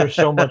now that there's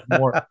so much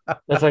more,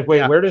 it's like, wait,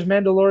 Yeah. where does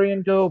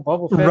Mandalorian go?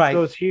 Boba Fett Right.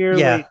 goes here.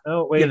 Yeah. Wait, no,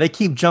 Yeah. wait. They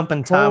keep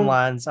jumping Clone,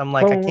 timelines. I'm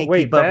like, I can't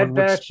wait, keep up with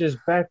Bad which. Batch is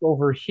back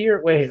over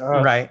here. Wait,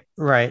 Right.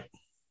 Right.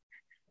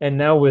 and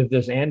now with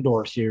this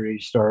Andor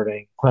series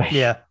starting, like,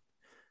 Yeah.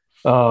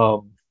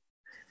 um,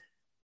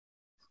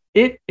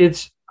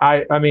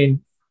 I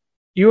mean,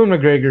 Ewan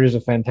McGregor is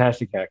a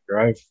fantastic actor.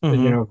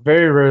 Mm-hmm.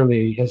 Very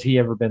rarely has he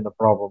ever been the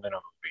problem in a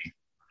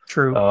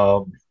True.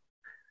 movie.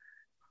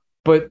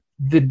 But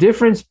the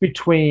difference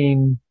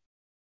between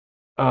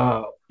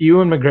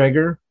Ewan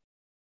McGregor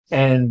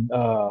and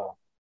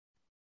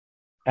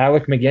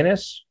Alec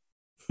McGuinness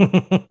Are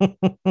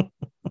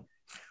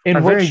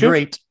in very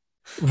great.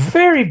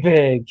 very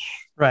big,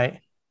 Right.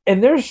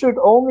 and there should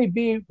only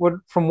be,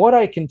 from what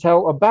I can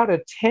tell, about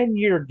a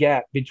 10-year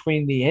gap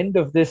between the end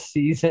of this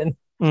season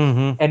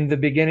Mm-hmm. and the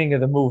beginning of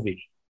the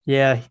movie.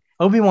 Yeah.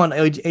 Obi-Wan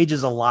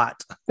ages a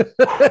lot.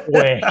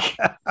 Quick.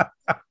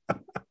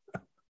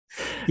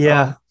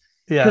 Yeah.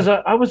 Because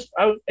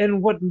Yeah.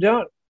 and what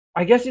don't,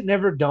 I guess it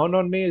never dawned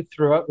on me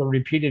throughout the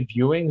repeated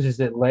viewings is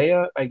that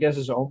Leia, I guess,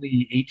 is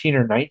only 18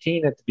 or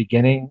 19 at the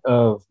beginning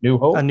of New A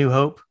Hope. New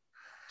Hope.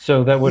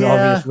 So that would Yeah.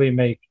 obviously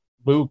make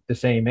Luke the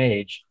same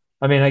age.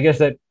 I mean, I guess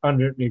that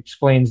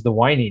explains the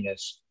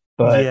whininess,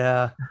 but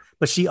Yeah.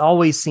 But she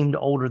always seemed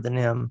older than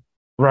him.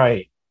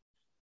 right.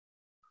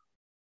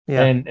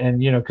 Yeah. And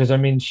because I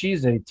mean,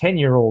 she's a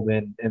 10-year-old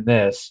in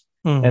this,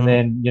 Mm-hmm. and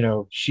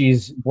then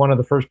she's one of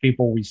the first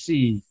people we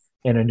see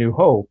in A New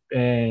Hope,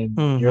 and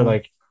you're Mm-hmm.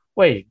 like,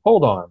 wait,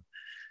 hold on.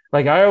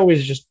 Like I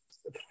always just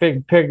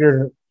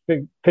pictured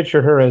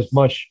her as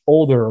much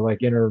older,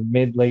 like in her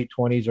mid late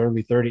 20s,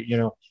 early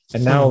 30s,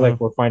 and now Mm-hmm. like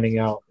we're finding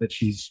out that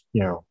she's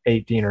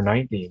 18 or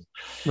 19.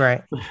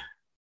 Right.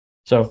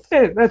 So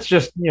that's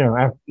just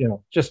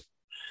just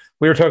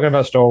we were talking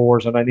about Star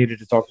Wars, and I needed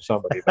to talk to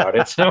somebody about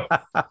it. So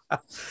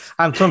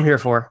I'm here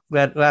for.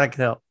 Glad I could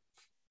help.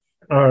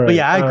 all right, But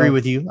yeah, I agree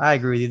with you.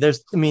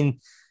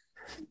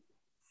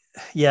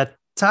 Yeah,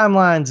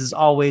 timelines is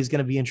always going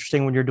to be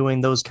interesting when you're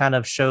doing those kind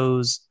of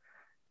shows.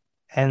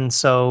 And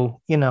so,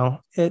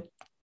 take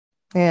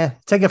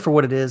it for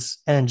what it is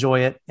and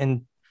enjoy it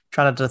and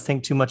try not to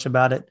think too much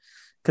about it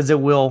because it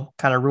will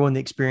kind of ruin the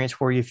experience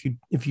for you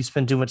if you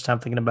spend too much time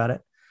thinking about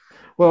it.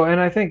 Well,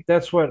 and I think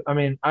that's what I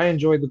mean. I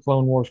enjoyed the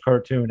Clone Wars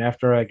cartoon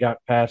after I got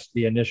past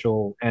the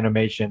initial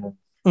animation.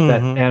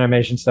 That Mm-hmm.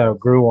 animation style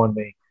grew on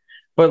me.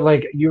 But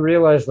like you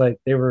realize like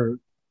they were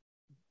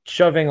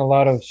shoving a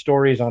lot of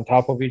stories on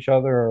top of each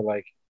other, or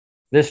like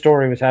this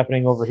story was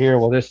happening over here,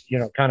 well this,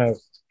 kind of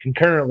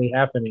concurrently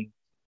happening.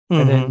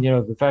 And then,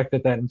 Mm-hmm. the fact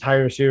that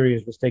entire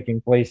series was taking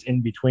place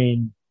in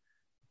between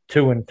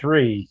 2 and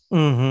 3.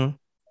 Mm-hmm.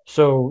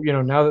 So,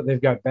 now that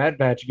they've got Bad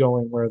Batch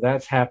going where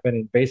that's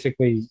happening,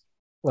 basically,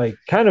 like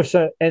kind of,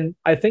 and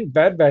I think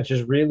Bad Batch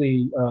is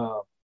really,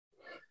 although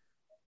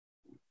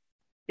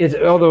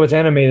it's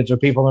animated, so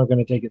people aren't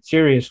going to take it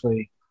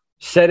seriously,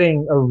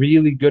 setting a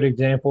really good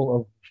example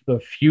of the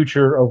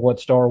future of what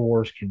Star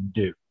Wars can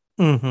do.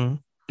 Mm-hmm.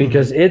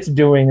 Because it's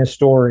doing a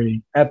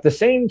story at the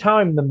same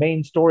time the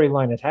main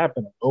storyline is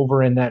happening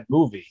over in that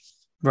movie,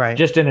 Right.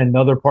 just in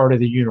another part of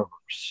the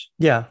universe.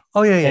 Yeah.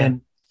 Oh yeah. Yeah.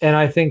 And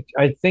I think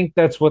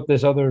that's what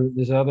this other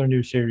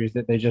new series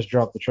that they just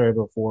dropped the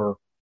trailer for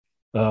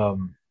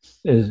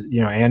is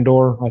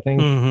Andor, I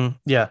think. Mm-hmm.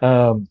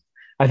 Yeah.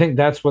 I think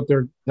that's what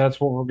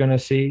we're gonna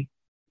see.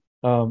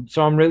 So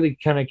I'm really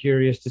kind of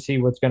curious to see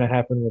what's gonna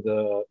happen with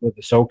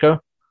Ahsoka,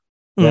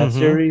 that Mm-hmm.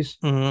 series,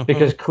 Mm-hmm.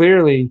 because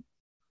clearly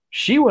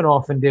she went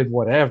off and did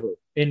whatever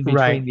in between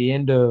Right. the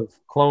end of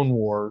Clone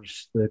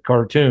Wars, the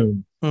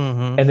cartoon,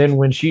 Mm-hmm. and then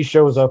when she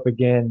shows up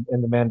again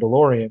in The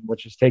Mandalorian,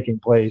 which is taking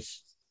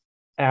place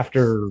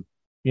after,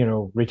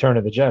 Return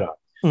of the Jedi.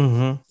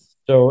 Mm-hmm.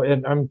 So,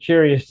 and I'm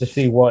curious to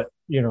see what,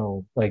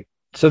 like,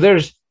 so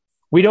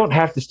we don't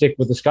have to stick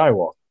with the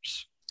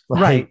Skywalkers,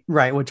 Right. right?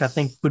 Right. Which I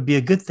think would be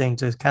a good thing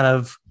to kind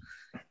of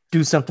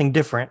do something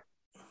different.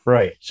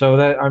 Right. So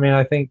I mean,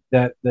 I think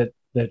that the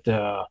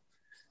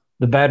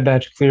Bad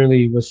Batch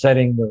clearly was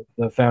setting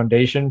the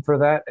foundation for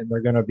that, and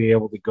they're going to be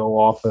able to go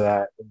off of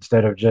that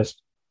instead of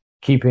just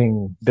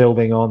keeping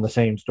building on the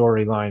same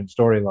storyline.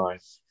 So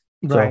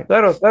Right.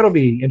 that'll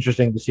be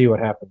interesting to see what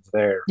happens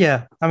there.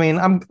 Yeah. I mean,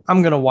 I'm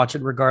gonna watch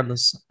it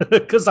regardless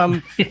because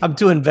I'm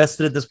too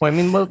invested at this point.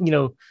 I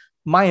mean,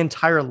 my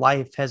entire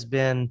life has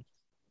been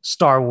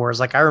Star Wars.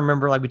 Like I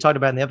remember, like we talked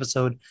about in the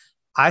episode,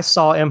 I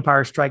saw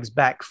Empire Strikes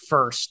Back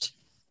first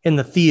in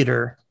the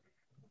theater,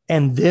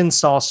 and then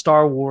saw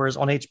Star Wars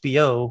on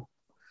HBO.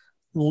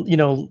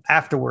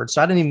 Afterwards.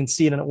 So I didn't even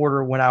see it in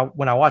order when I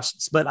watched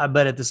it. But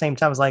at the same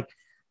time, it's like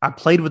I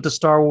played with the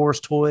Star Wars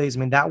toys. I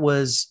mean, I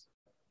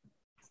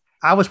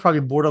was probably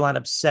borderline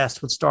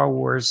obsessed with Star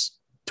Wars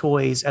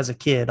toys as a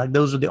kid. Like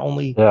those are the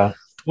only Yeah.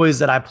 toys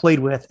that I played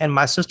with. And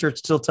my sister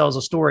still tells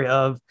a story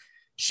of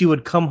she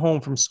would come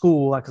home from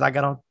school because I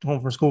got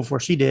home from school before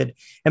she did,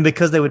 and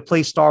because they would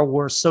play Star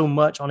Wars so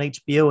much on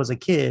HBO as a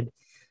kid,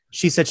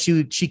 she said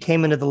she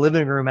came into the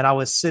living room and I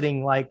was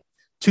sitting like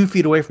 2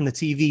 feet away from the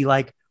TV,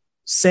 like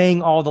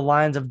saying all the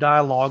lines of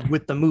dialogue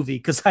with the movie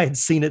because I had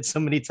seen it so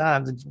many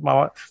times. And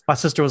my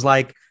sister was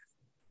like,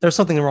 "There's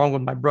something wrong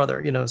with my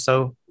brother,"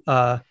 So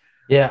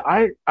Yeah,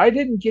 I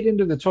didn't get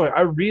into the toy.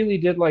 I really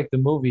did like the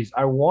movies.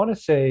 I want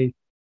to say,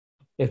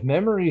 if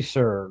memory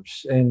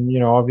serves,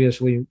 and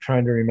obviously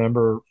trying to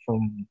remember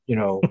from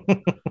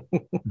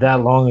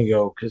that long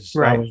ago because I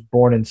right. was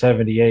born in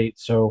 '78.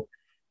 So,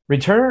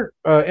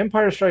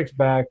 Empire Strikes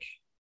Back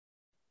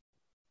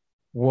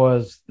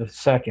was the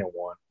second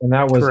one, and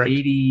that was Correct. It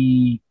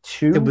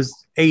 82, was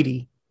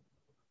 80.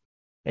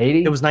 It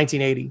 80, was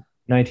 1980.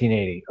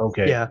 1980.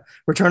 Okay. Yeah.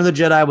 Return of the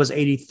Jedi was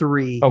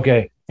 83.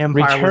 Okay.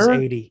 Empire was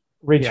Return 80. Yeah.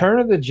 Return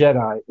of the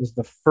Jedi is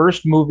the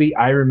first movie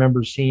I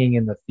remember seeing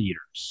in the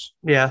theaters.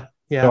 Yeah. So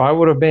Yeah. I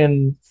would have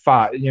been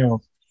 5,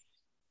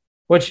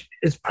 which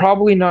is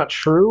probably not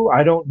true.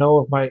 I don't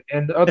know if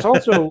and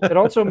it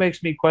also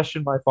makes me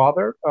question my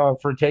father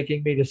for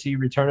taking me to see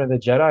Return of the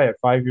Jedi at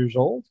 5 years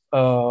old.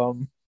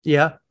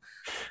 Yeah.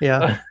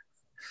 Yeah.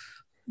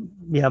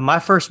 Yeah. My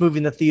first movie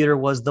in the theater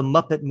was the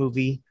Muppet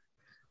movie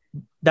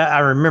that I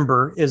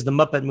remember is the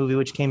Muppet movie,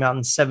 which came out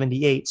in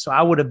 78. So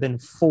I would have been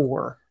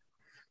 4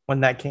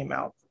 when that came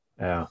out.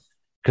 Yeah,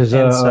 because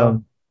And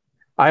so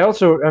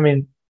I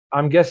mean,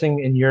 I'm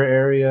guessing in your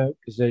area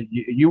because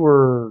you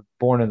were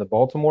born in the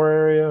Baltimore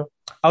area,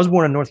 I was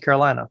born in North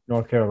Carolina.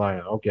 North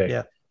Carolina. Okay,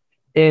 Yeah.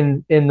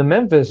 in the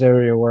Memphis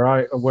area where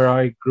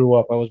I grew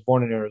up, I was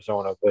born in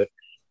Arizona, but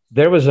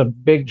there was a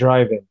big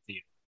drive-in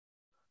theater,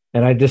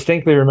 and I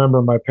distinctly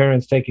remember my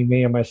parents taking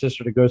me and my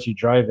sister to go see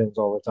drive-ins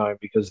all the time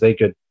because they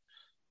could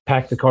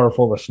pack the car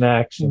full of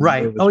snacks, and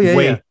Right. it was Oh, yeah.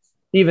 Yeah.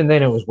 even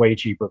then it was way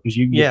cheaper because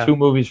you can get Yeah. 2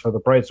 movies for the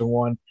price of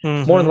one. More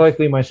than Mm-hmm.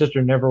 likely, my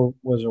sister never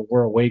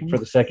were awake for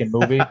the second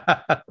movie,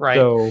 Right.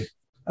 so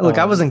Look,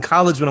 I was in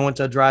college when I went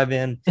to a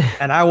drive-in,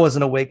 and I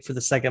wasn't awake for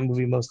the second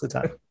movie most of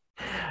the time.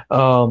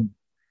 um,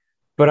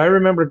 but I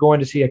remember going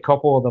to see a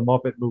couple of the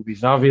Muppet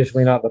movies.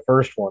 Obviously, not the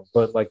first one,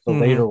 but like the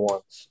Mm-hmm. later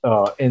ones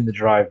in the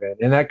drive-in,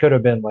 and that could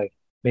have been like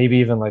maybe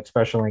even like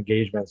special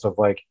engagements of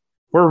like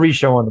we're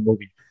re-showing the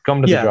movie.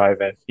 Come to the Yeah.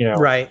 drive-in.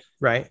 Right.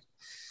 Right.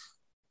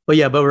 But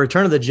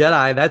Return of the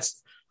Jedi,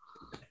 that's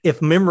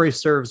if memory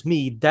serves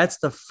me, that's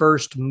the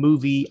first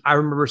movie I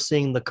remember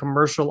seeing the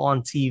commercial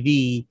on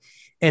TV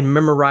and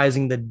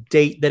memorizing the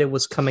date that it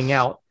was coming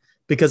out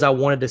because I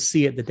wanted to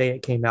see it the day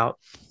it came out.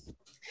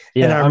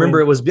 And Yeah, I I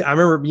remember mean, I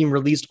remember it being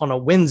released on a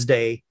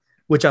Wednesday,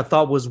 which I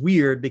thought was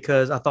weird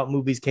because I thought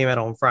movies came out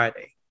on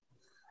Friday.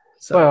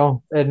 So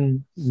well,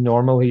 and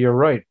normally you're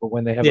right, but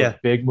when they have yeah, a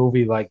big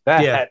movie like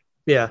yeah, that,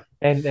 yeah.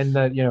 and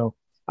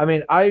I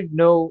mean, I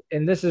know,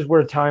 and this is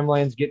where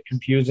timelines get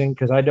confusing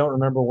because I don't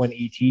remember when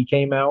ET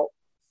came out.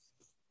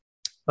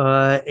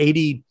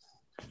 80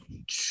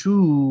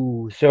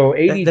 82. So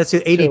 80. That's it,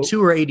 So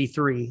 82 or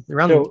 83.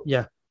 Around, so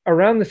yeah.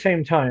 around the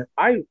same time,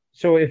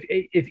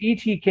 if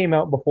ET came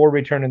out before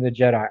Return of the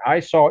Jedi, I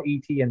saw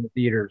ET in the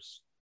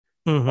theaters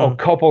a Hmm.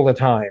 couple of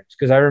times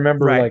because I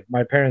remember Right. like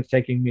my parents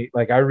taking me,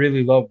 like I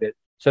really loved it.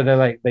 So then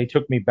like they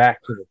took me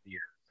back to the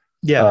theater.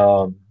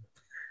 Yeah.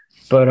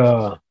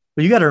 But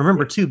But you got to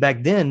remember too,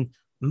 back then,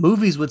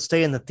 movies would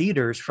stay in the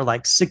theaters for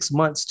like 6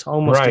 months to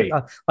almost right.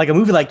 like a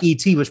movie like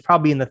E.T. was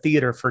probably in the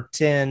theater for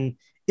 10,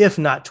 if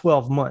not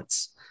 12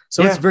 months.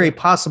 So it's Yeah, very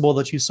possible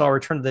that you saw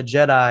Return of the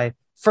Jedi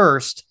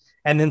first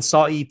and then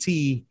saw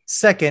E.T.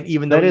 second,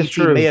 even though that is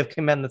E.T. may true. have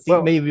come out in the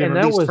Well, may have been and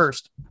that released was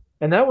first.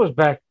 and that was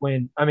back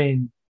when, I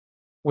mean,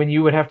 when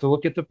you would have to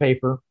look at the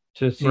paper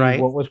to see Right.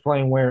 what was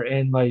playing where,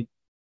 and like,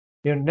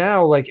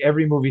 now like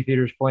every movie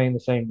theater is playing the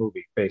same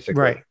movie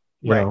basically. Right.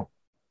 You Right. know,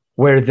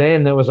 where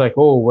then it was like,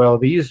 oh well,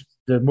 the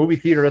movie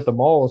theater at the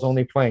mall is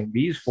only playing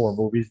these four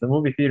movies. The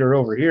movie theater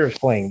over here is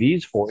playing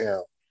these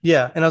four.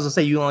 Yeah, and as I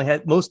say, you only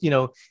had most,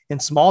 in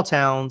small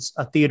towns,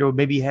 a theater would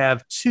maybe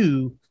have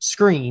two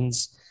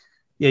screens.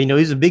 Yeah,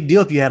 it's a big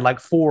deal if you had like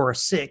four or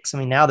six. I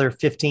mean, now they're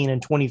 15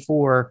 and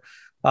 24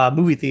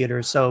 movie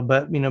theaters. So,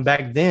 but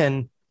back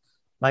then,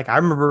 like I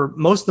remember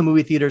most of the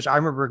movie theaters I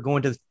remember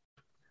going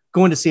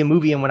to see a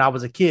movie in when I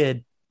was a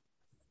kid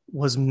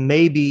was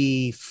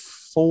maybe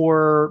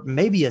four,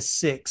 maybe a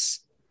six.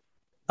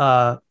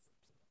 Uh,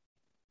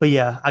 but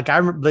yeah, like I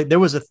remember like, there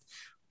was a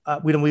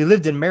when we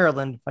lived in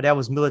Maryland, my dad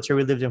was military.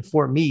 We lived in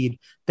Fort Meade.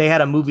 They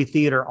had a movie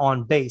theater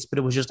on base, but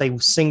it was just a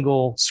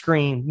single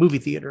screen movie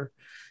theater.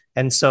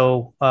 And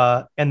so,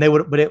 and they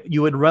would,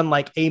 you would run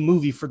like a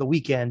movie for the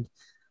weekend.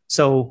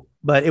 So,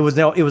 but it was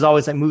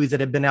always like movies that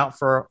had been out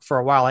for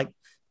a while. Like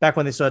back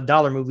when they saw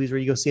dollar movies where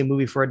you go see a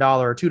movie for $1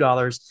 or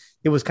 $2,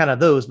 it was kind of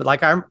those. But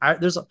like I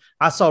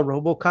saw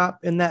RoboCop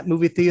in that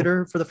movie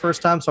theater for the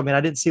first time. So I mean,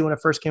 I didn't see it when it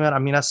first came out. I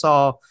mean, I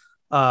saw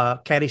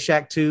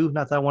Caddyshack 2.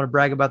 Not that I want to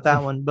brag about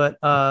that one, but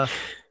I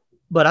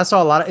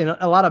saw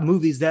a lot of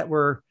movies that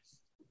were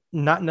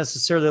not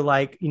necessarily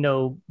like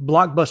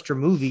blockbuster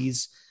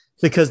movies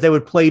because they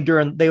would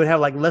have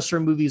like lesser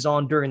movies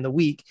on during the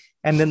week,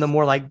 and then the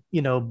more like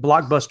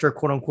blockbuster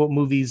quote unquote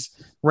movies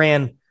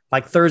ran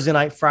like Thursday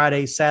night,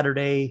 Friday,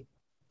 Saturday,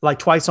 like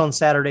twice on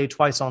Saturday,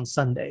 twice on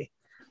Sunday.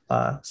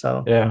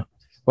 So Yeah.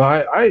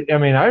 Well, I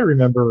mean, I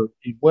remember,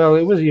 well,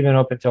 it was even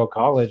up until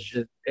college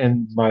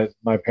in my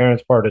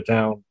parents' part of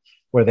town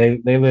where they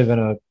live in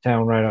a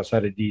town right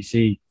outside of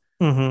DC,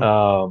 mhm.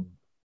 um,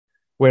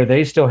 where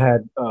they still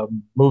had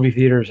movie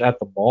theaters at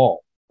the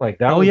mall. Like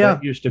Oh that yeah,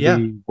 used to yeah,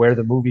 be where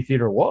the movie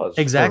theater was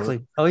for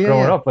exactly. Oh yeah,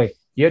 growing yeah. up. Like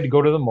you had to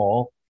go to the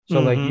mall. So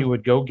like you Hmm.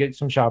 would go get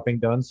some shopping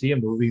done, see a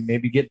movie,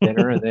 maybe get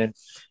dinner, and then, you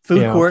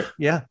Food know, court,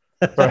 yeah.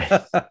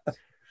 right,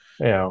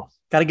 you know,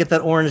 Got to get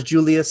that orange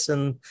Julius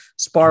and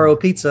Sparrow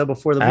pizza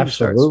before the movie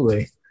starts.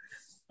 absolutely.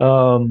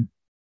 Um,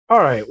 all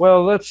right.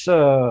 Well, let's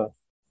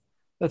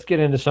get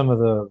into some of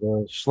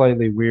the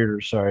slightly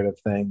weirder side of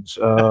things.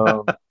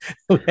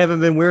 We haven't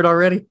been weird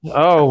already.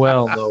 Oh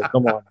well, no,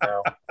 come on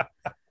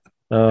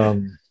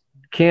now.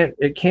 Can't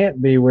it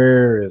can't be?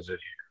 Where is it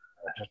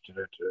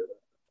here?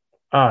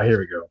 Ah, here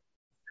we go.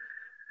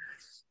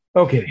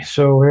 Okay,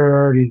 so we're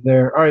already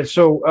there. All right,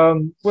 so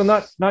well,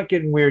 not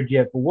getting weird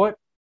yet, but what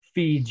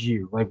feeds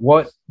you? Like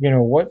what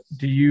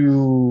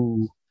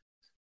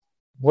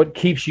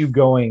keeps you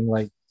going?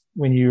 Like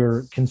when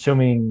you're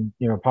consuming,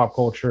 pop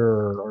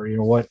culture, or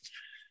what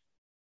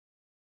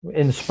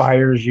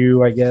inspires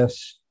you, I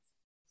guess.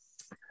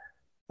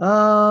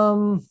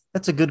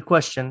 That's a good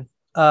question.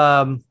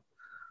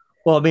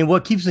 Well, I mean,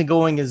 what keeps me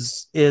going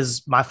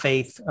is my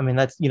faith. I mean,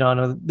 that's I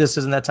know this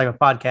isn't that type of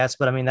podcast,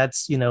 but I mean,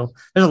 that's there's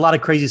a lot of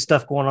crazy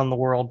stuff going on in the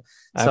world.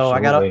 So I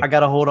Absolutely.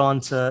 gotta hold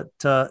on to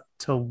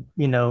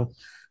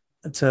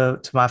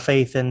my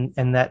faith,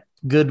 and that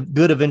good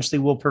eventually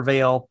will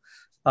prevail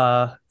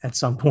at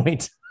some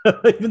point.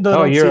 Even though I Oh,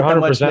 don't you're see it that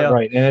much 100% now.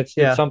 right, and it's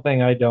Yeah,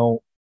 something I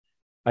don't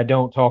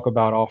talk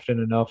about often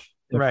enough.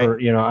 right, For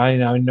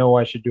I know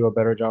I should do a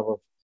better job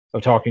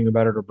of talking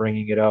about it or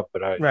bringing it up,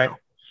 but right.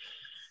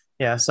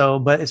 Yeah. So,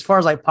 but as far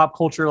as like pop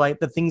culture, like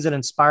the things that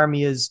inspire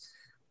me is,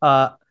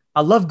 uh, I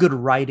love good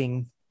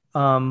writing.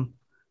 Um,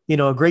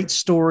 a great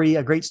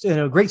story, great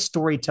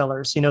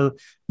storytellers.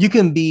 You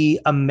can be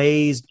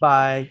amazed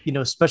by,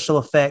 special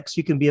effects.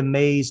 You can be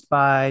amazed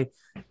by,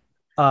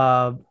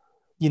 uh,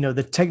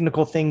 the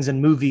technical things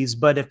in movies.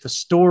 But if the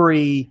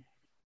story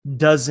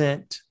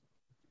doesn't,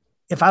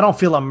 if I don't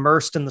feel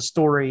immersed in the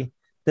story,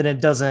 then that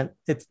doesn't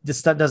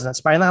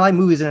inspire. And I like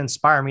movies that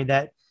inspire me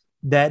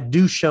that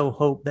do show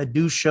hope, that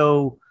do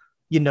show,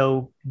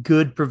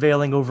 good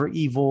prevailing over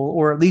evil,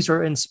 or at least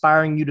are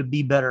inspiring you to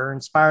be better,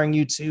 inspiring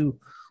you to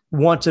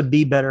want to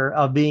be better,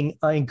 being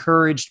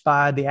encouraged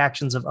by the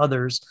actions of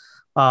others,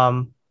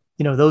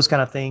 those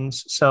kind of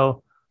things.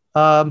 So,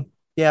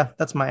 yeah,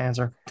 that's my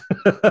answer.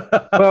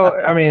 Well,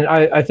 I mean,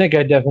 I think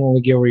I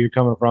definitely get where you're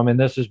coming from, and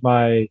this is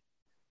my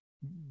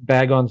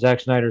bag on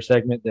Zack Snyder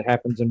segment that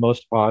happens in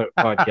most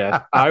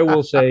podcasts. I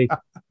will say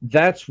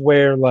that's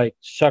where like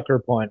Sucker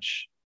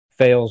Punch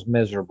fails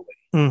miserably.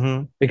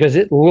 Mm-hmm. because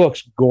it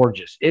looks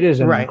gorgeous. It is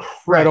an Right. Right.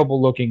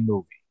 incredible looking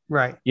movie.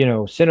 Right.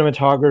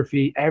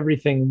 Cinematography,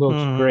 everything looks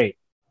Mm-hmm. great.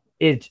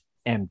 It's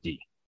empty.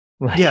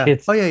 Like Yeah.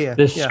 it's Oh yeah. Yeah.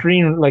 the Yeah.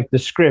 screen, like the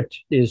script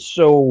is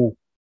so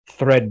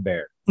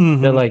threadbare that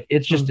Mm-hmm. like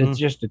it's Mm-hmm.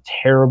 just a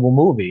terrible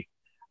movie.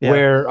 Yeah.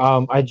 Where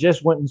I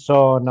just went and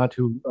saw not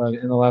too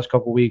in the last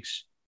couple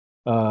weeks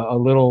a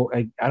little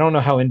I don't know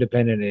how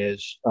independent it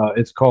is.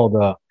 It's called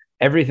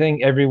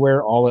Everything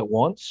Everywhere All at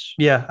Once.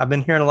 Yeah. I've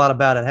been hearing a lot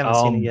about it. I haven't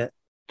seen it Um, yet.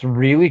 it's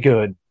really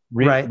good.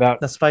 Right. About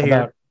That's what I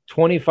hear.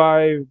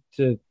 25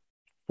 to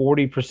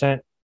 40%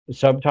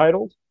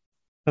 subtitled.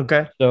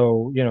 Okay.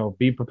 So,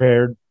 be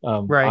prepared.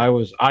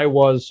 Right. So I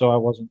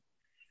wasn't.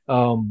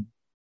 Um,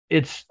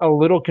 it's a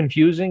little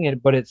confusing,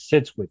 but it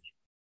sits with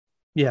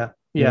you. Yeah.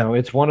 Yeah.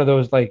 It's one of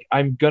those like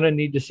I'm gonna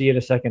need to see it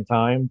a second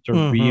time to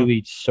Mm-hmm.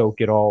 really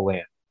soak it all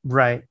in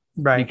Right.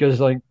 Right. because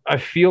like I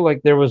feel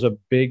like there was a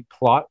big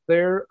plot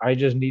there. I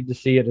just need to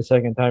see it a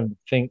second time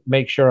to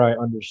make sure I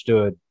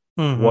understood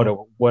Mm-hmm.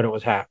 what it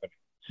was happening.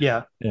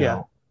 Yeah. You Yeah.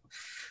 know,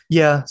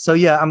 Yeah. So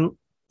yeah, I'm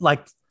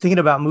like thinking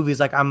about movies.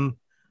 Like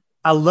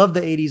I love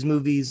the '80s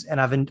movies, and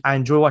I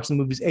enjoy watching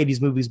the movies, '80s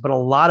movies. But a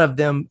lot of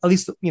them, at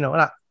least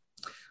not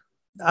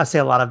I say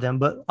a lot of them,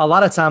 but a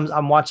lot of times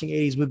I'm watching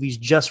 '80s movies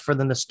just for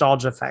the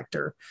nostalgia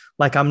factor.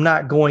 Like I'm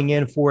not going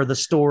in for the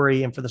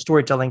story and for the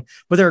storytelling,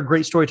 but there are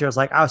great storytellers.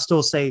 Like I'll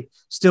still say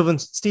Steven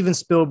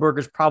Spielberg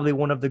is probably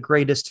one of the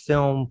greatest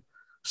film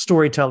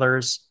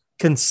storytellers.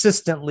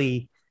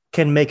 Consistently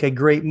can make a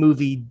great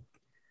movie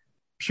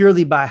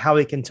purely by how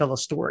he can tell a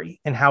story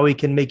and how he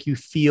can make you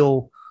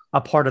feel a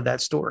part of that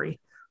story.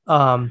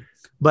 Um,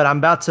 but I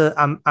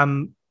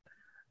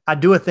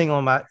do a thing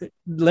on my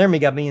Laramie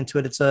got me into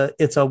it. It's a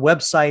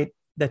website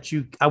that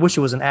I wish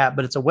it was an app,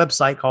 but it's a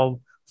website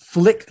called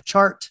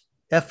Flickchart,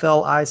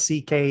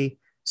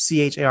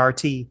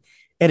 FLICKCHART.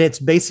 And it's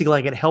basically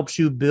like it helps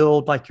you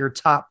build like your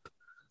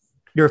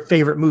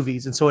favorite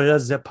movies. And so what it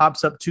does is it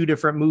pops up two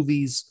different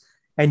movies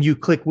and you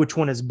click which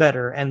one is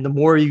better. And the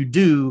more you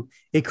do,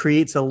 it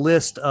creates a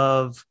list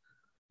of,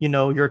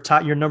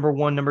 your number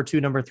one, number two,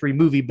 number three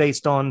movie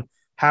based on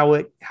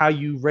how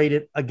you rate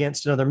it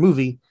against another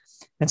movie.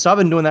 And so I've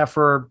been doing that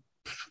for,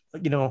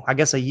 I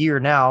guess a year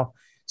now.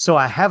 So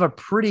I have a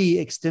pretty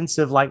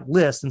extensive like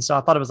list. And so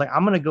I thought it was like,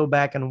 I'm going to go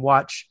back and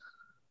watch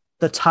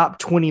the top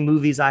 20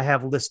 movies I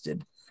have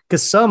listed.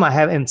 Because some I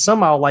have, and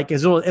some I'll like,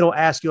 it'll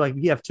ask you, like,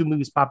 if you have two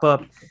movies pop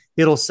up,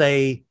 it'll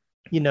say,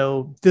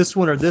 this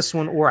one or this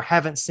one, or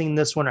haven't seen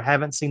this one or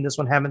haven't seen this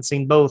one, haven't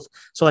seen both.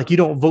 So like, you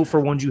don't vote for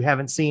ones you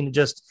haven't seen.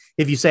 Just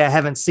if you say I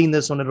haven't seen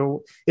this one,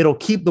 it'll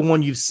keep the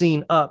one you've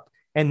seen up,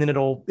 and then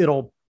it'll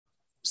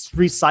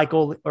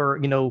recycle or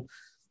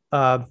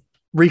uh,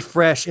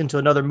 refresh into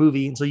another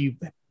movie, and so you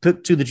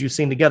put two that you've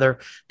seen together.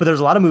 But there's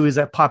a lot of movies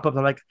that pop up and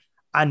I'm like,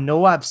 I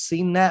know I've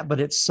seen that, but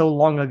it's so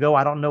long ago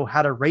I don't know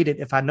how to rate it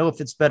if I know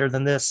if it's better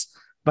than this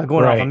by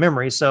going off of right?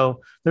 memory. So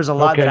there's a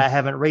lot that Okay. I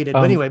haven't rated, but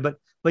Um, anyway. But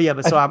yeah,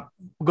 but I so I'm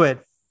go ahead.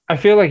 I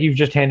feel like you've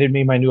just handed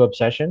me my new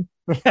obsession.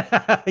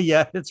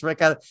 Yeah, it's Rick.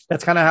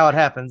 That's kind of how it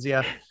happens.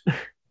 Yeah.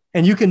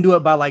 And you can do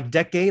it by like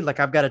decade. Like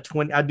I've got a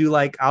 20, I'll do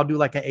like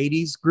an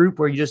 '80s group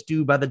where you just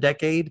do by the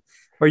decade,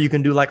 or you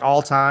can do like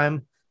all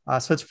time.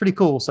 So it's pretty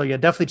cool. So yeah,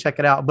 definitely check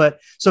it out. But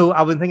so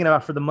I've been thinking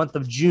about for the month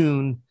of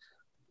June,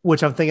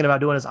 which I'm thinking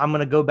about doing is I'm going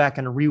to go back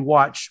and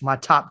rewatch my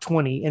top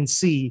 20 and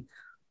see,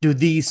 do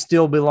these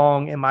still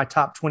belong in my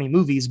top 20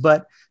 movies?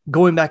 But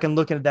going back and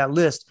looking at that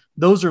list,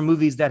 those are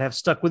movies that have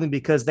stuck with me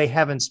because they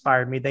have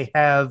inspired me. They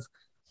have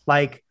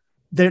like,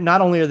 they're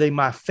not only are they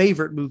my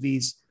favorite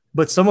movies,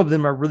 but some of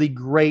them are really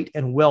great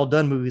and well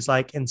done movies.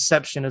 Like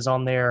Inception is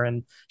on there,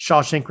 and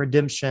Shawshank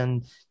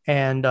Redemption,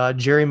 and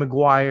Jerry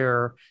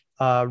Maguire,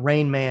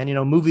 Rain Man,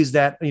 movies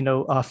that,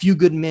 A Few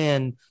Good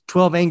Men,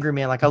 12 Angry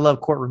Men. Like I love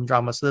courtroom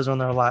drama. So those are on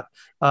there a lot.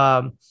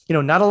 Not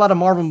a lot of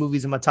Marvel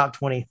movies in my top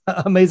 20,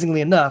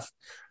 amazingly enough,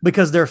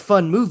 because they're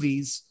fun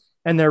movies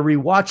and they're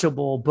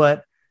rewatchable,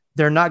 but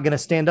they're not going to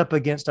stand up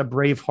against a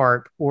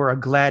Braveheart or a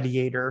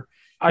Gladiator.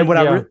 I And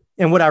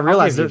Yeah, what I I'll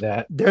realized, give you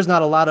that. there's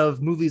not a lot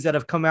of movies that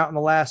have come out in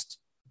the last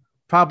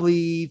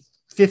probably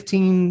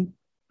 15,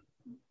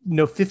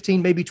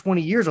 15, maybe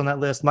 20 years on that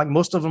list. Like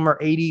most of them are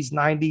 '80s,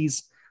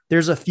 '90s.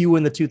 There's a few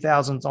in the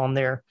 2000s on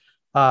there.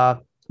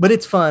 But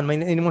it's fun. I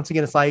mean, and once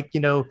again, it's like,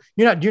 you're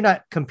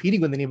not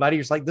competing with anybody.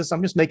 You're just like this.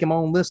 I'm just making my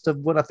own list of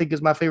what I think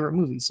is my favorite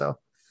movie. So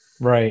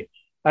Right.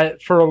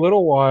 For a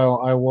little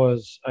while,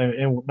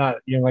 and not,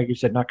 like you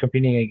said, not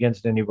competing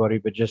against anybody,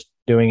 but just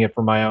doing it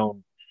for my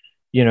own,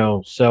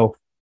 self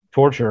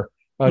torture.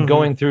 mm-hmm.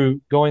 Going through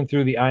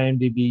the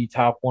IMDb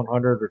top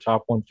 100 or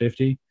top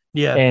 150,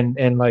 Yeah.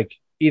 and like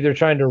either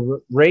trying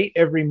to rate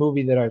every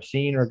movie that I've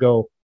seen or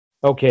go,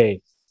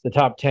 okay, the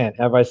top 10,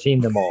 have I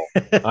seen them all?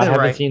 I haven't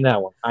Right. seen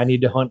that one. I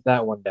need to hunt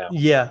that one down.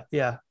 Yeah,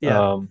 yeah,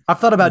 yeah. Um, I've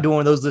thought about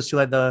doing those lists too,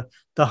 like the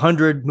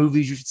 100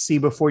 movies you should see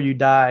before you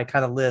die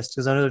kind of list,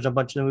 because I know there's a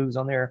bunch of movies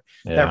on there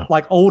that are yeah.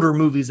 like older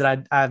movies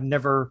that I've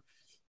never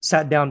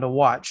sat down to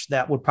watch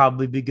that would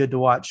probably be good to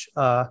watch.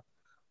 But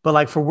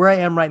like for where I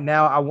am right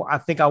now, I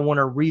think I want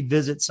to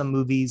revisit some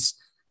movies,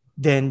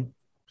 then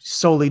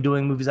solely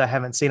doing movies I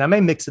haven't seen. I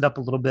may mix it up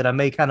a little bit. I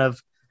may kind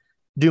of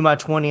do my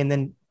 20 and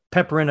then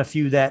pepper in a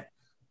few that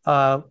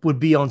would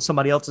be on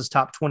somebody else's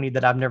top 20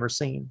 that I've never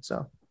seen.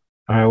 So,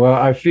 All right. Well,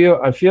 I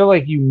feel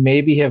like you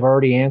maybe have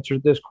already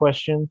answered this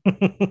question.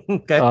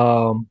 okay.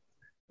 Um,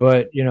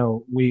 but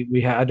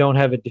I don't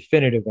have a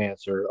definitive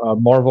answer.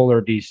 Marvel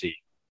or DC?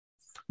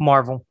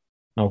 Marvel.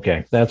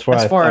 Okay, that's why.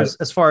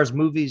 As far as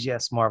movies,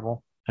 yes,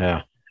 Marvel.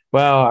 Yeah.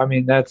 Well,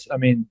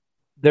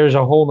 there's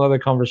a whole nother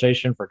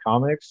conversation for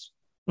comics,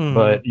 Mhm.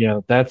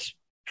 but that's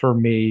for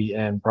me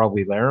and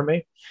probably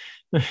Laramie,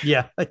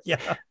 Yeah,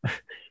 yeah.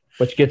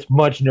 which gets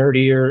much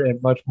nerdier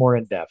and much more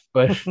in depth.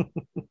 But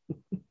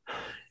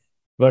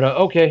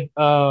okay.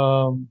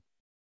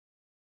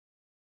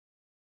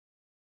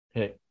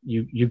 Hey,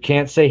 you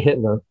can't say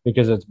Hitler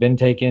because it's been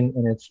taken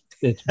and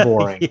it's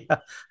boring. Yeah.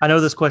 I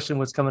know this question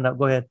was coming up.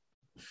 Go ahead.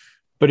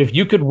 But if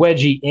you could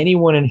wedgie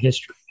anyone in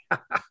history,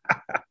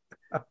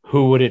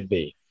 who would it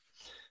be?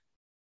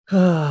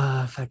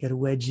 If I could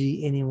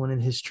wedgie anyone in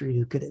history,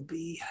 who could it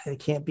be? It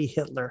can't be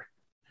Hitler.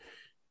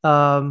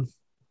 Um,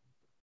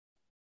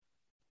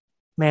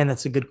 Man,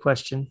 that's a good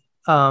question.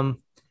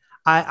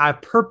 I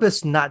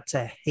purpose not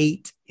to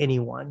hate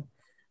anyone,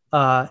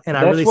 and I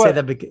That's really say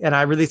what. that, and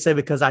I really say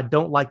because I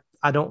don't like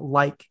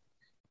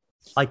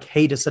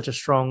hate is such a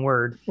strong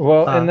word.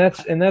 Well, and Uh,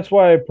 that's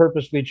why I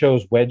purposely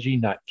chose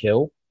wedgie, not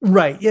kill.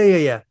 right? Yeah, yeah,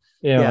 yeah,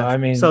 yeah. I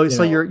mean, So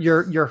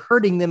you're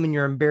hurting them and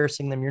you're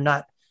embarrassing them. You're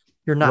not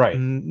right,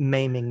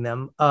 maiming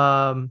them.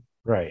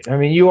 right. I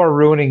mean, you are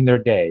ruining their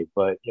day,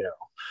 but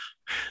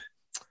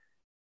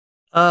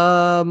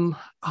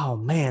Oh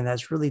man,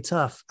 that's really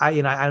tough. I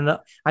know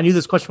I knew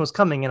this question was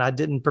coming and I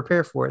didn't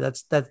prepare for it.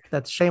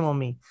 That's shame on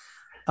me.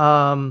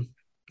 Um,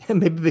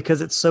 maybe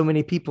because it's so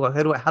many people.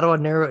 How do I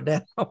narrow it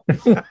down?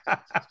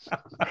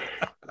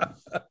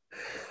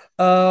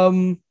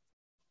 um,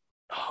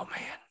 oh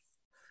man.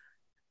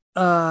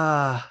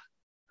 Uh,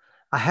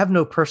 I have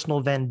no personal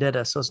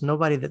vendetta, so it's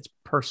nobody that's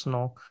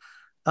personal.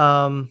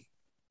 Um,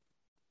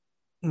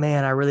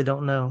 Man, I really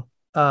don't know.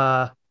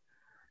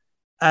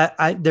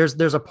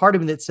 There's a part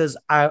of me that says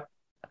I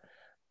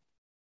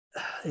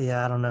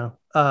don't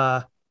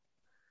know.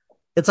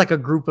 It's like a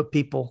group of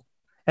people.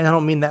 And I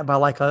don't mean that by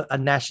like a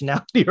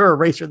nationality or a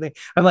race or thing.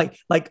 I'm like,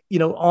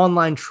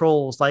 online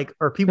trolls, like,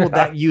 or people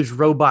that use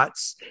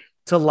robots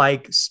to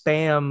like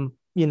spam,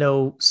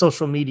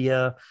 social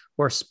media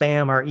or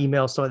spam our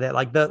email. So that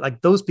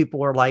like those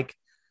people are like,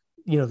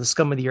 the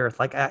scum of the earth.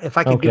 Like if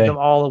I could give them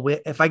okay, all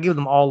if I give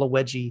them all a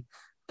wedgie,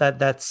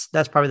 that's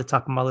probably the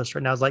top of my list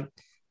right now. It's like,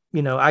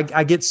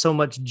 I get so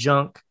much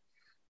junk,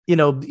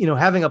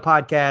 having a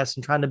podcast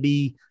and trying to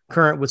be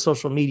current with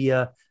social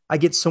media. I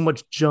get so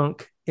much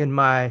junk in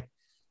my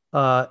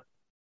uh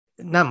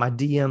not my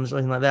DMs or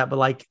anything like that, but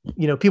like,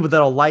 people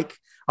that'll like,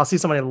 I'll see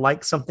somebody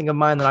like something of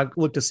mine, then I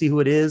look to see who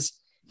it is,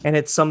 and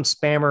it's some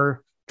spammer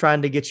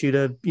trying to get you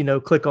to,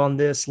 click on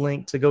this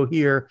link to go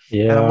here.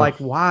 And I'm yeah, like,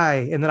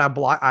 why? And then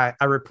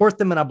I report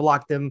them and I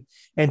block them,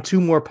 and two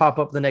more pop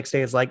up the next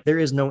day. It's like there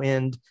is no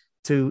end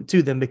to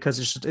them because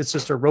it's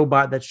just a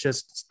robot that's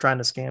just trying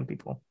to scam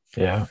people.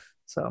 yeah.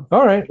 So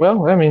All right.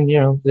 Well, I mean,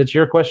 it's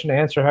your question to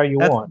answer how you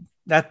that's want,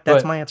 that's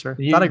but my answer.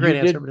 you Not a you great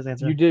answer, did but his you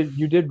answer. did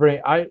you did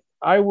bring.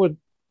 I would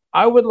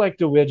like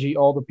to wedgie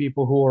all the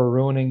people who are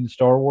ruining the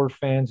Star Wars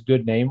fans'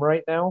 good name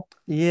right now.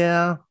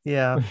 Yeah,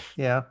 yeah,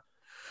 yeah.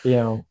 You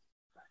know,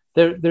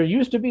 there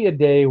used to be a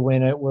day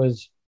when it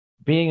was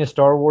being a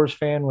Star Wars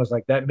fan was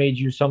like that made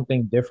you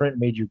something different,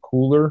 made you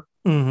cooler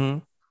Hmm.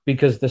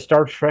 because the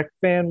Star Trek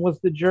fan was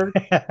the jerk.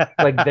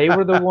 Like they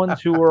were the ones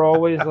who were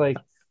always like,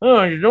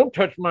 "Oh, you don't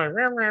touch my,"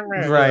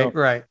 Right,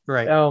 right,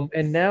 right.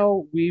 And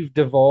now we've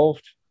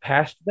devolved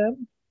past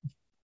them.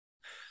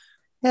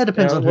 Yeah, it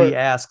depends on who you Where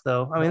ask,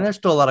 though. I mean, uh, there's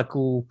still a lot of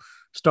cool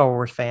Star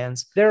Wars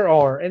fans. there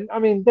are, and I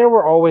mean, there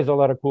were always a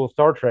lot of cool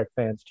Star Trek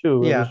fans too. It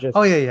was Yeah. just,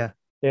 Oh, yeah,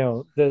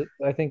 yeah.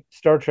 I think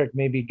Star Trek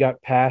maybe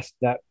got past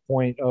that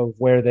point of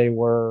where they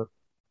were,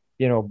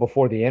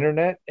 before the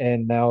internet,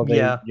 and now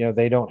Yeah.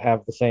 they don't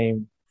have the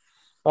same.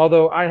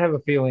 Although I have a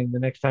feeling the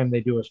next time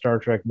they do a Star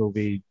Trek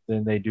movie,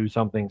 then they do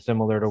something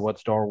similar to what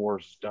Star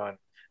Wars has done.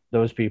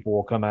 Those people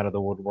will come out of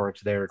the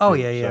woodworks there Oh,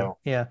 too. yeah, yeah, So,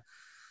 yeah.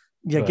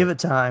 Yeah, give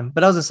but it time.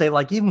 But I was gonna say,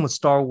 like, even with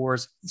Star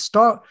Wars,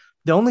 the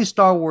only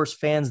Star Wars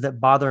fans that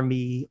bother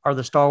me are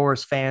the Star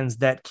Wars fans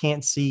that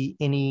can't see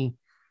any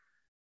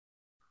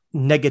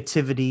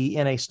negativity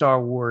in a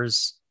Star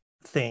Wars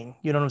thing.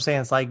 You know what I'm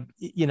saying? It's like,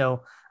 I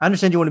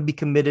understand you want to be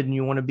committed and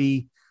you want to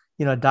be,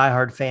 a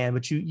diehard fan,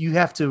 but you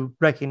have to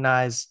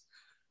recognize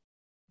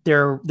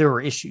there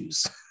were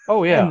issues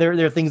oh and yeah,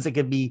 there are things that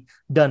could be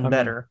done I mean,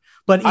 better.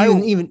 But I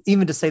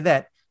even to say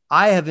that,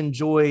 I have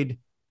enjoyed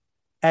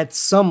at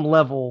some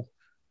level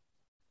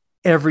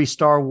every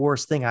Star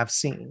Wars thing I've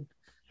seen,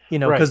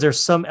 because right. there's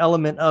some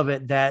element of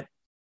it that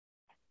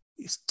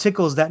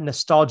tickles that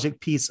nostalgic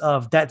piece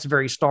of that's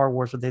very Star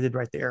Wars what they did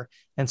right there.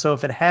 And so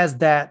if it has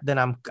that, then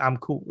I'm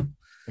cool.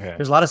 Yeah.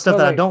 There's a lot of stuff But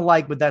that I don't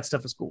like, but that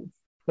stuff is cool.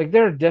 like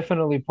there are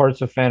definitely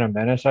parts of Phantom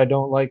Menace I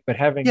don't like, but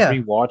having Yeah.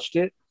 rewatched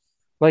it,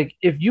 Like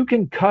if you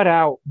can cut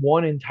out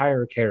one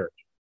entire character,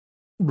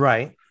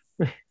 Right.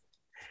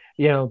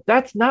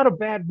 that's not a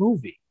bad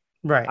movie.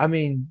 Right. I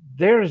mean,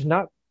 there's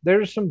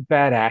some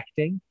bad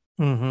acting,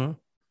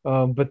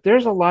 Mm-hmm. but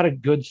there's a lot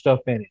of good stuff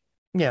in it.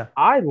 Yeah.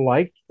 I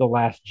liked The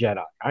Last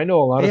Jedi. I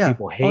know a lot of Yeah.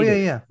 people Oh yeah. hated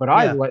it, Yeah. but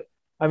Yeah.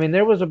 I mean,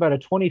 there was about a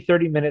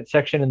 20-30 minute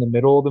section in the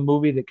middle of the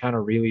movie that kind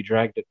of really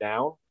dragged it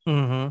down.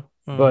 Mm-hmm.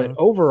 But Mm-hmm.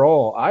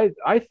 overall,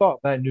 I thought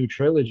that new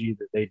trilogy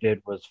that they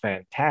did was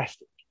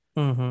fantastic.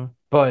 Mm-hmm.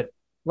 But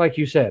like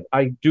you said,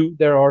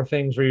 there are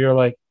things where you're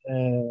like,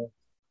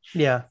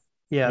 Yeah.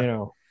 you Yeah.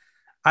 know,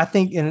 I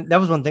think, and that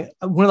was one thing.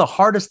 One of the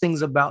hardest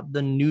things about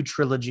the new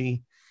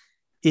trilogy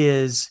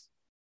is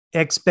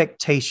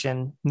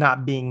expectation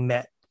not being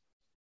met.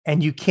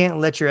 And you can't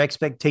let your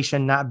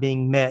expectation not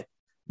being met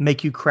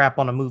make you crap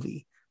on a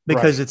movie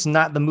because right. it's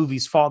not the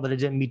movie's fault that it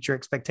didn't meet your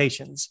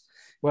expectations.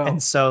 And Well,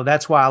 so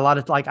that's why a lot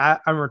of like I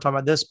remember talking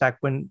about this back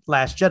when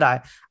Last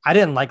Jedi. I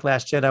didn't like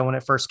Last Jedi when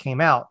it first came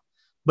out,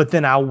 but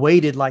then I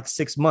waited like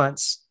 6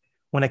 months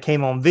when it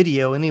came on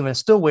video, and even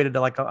still waited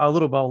to like a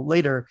little bit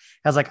later.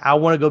 I was like, I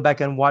want to go back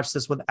and watch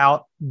this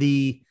without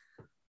the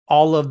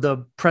all of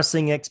the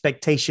pressing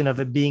expectation of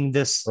it being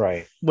this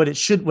right. what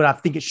I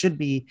think it should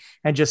be,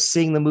 and just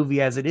seeing the movie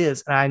as it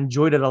is. And I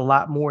enjoyed it a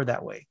lot more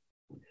that way.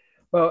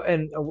 Well,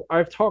 and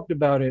I've talked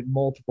about it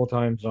multiple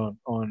times on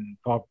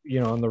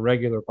the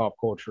regular pop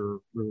culture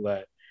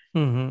roulette.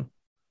 Mm-hmm.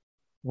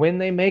 When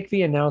they make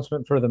the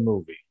announcement for the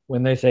movie,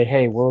 when they say,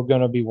 "Hey, we're going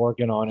to be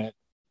working on it,"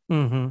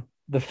 Mm-hmm.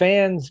 the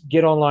fans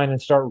get online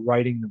and start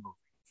writing the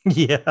movie.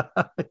 Yeah.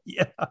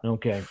 Yeah.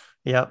 Okay.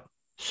 Yep.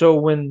 So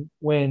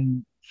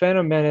when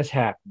Phantom Menace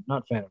happened,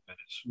 not Phantom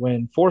Menace,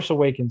 when Force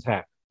Awakens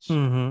happens,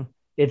 Mm-hmm.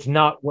 it's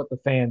not what the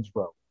fans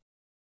wrote.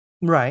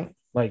 Right.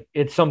 Like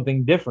it's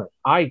something different.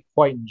 I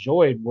quite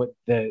enjoyed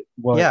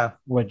Yeah.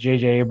 what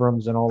J.J.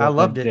 Abrams and all I of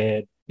loved them it.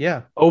 did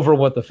Yeah. over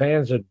what the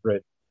fans had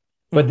written.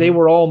 But they Mm-hmm.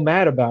 were all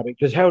mad about it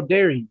because how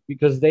dare you?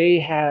 Because they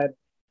had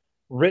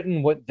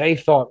written what they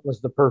thought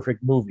was the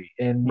perfect movie,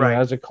 and Right.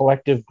 as a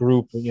collective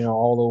group,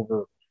 all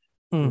over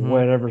Mm-hmm.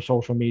 whatever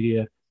social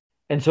media,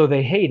 and so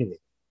they hated it.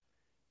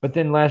 But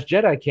then Last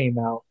Jedi came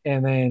out,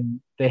 and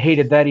then they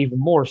hated that even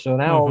more. So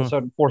now all of a Mm-hmm.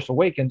 sudden, Force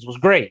Awakens was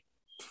great,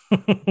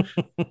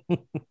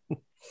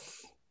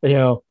 you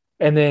know.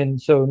 And then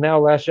so now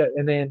Last Jedi,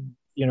 and then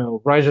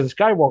Rise of the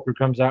Skywalker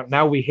comes out.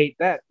 Now we hate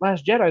that.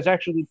 Last Jedi is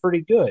actually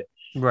pretty good,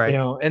 Right.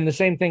 And the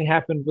same thing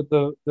happened with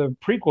the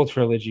prequel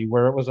trilogy,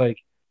 where it was like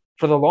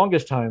for the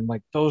longest time,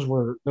 like those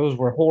were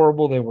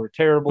horrible. They were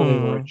terrible. They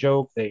were a Mm-hmm.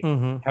 joke.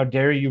 Mm-hmm. How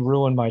dare you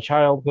ruin my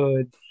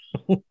childhood?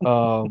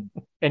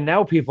 And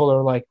now people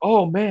are like,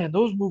 oh man,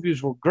 those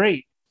movies were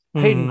great.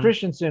 Hayden Mm-hmm.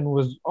 Christensen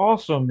was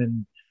awesome,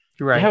 and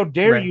Right. how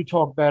dare Right. you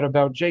talk bad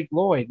about Jake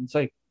Lloyd? It's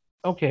like,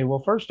 okay,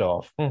 well, first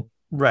off,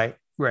 Right.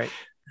 Right.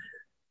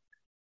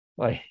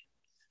 like,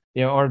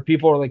 or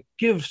people are like,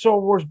 give Star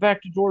Wars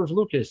back to George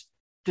Lucas.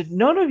 Did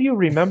none of you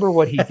remember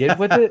what he did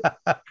with it?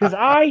 Because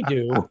I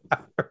do.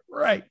 Right.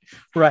 Right.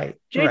 Right.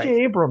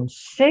 J.J. Abrams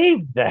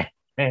saved that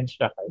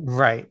franchise.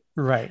 Right.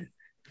 Right.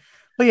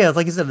 But yeah,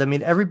 like I said, I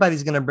mean,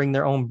 everybody's going to bring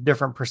their own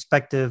different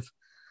perspective.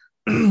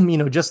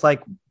 Just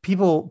like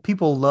people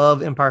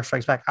love Empire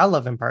Strikes Back. I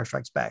love Empire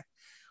Strikes Back,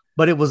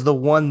 but it was the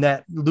one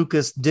that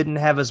Lucas didn't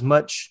have as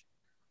much.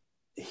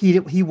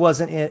 He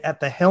wasn't at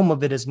the helm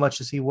of it as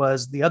much as he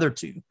was the other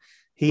two.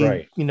 He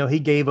Right. he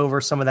gave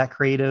over some of that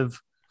creative,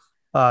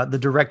 the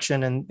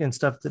direction and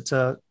stuff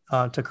to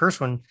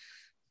Kershwin.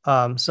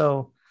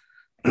 So,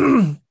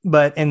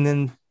 but and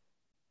then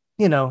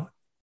you know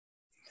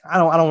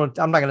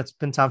I'm not going to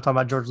spend time talking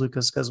about George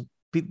Lucas because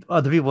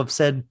other people have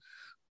said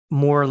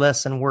more or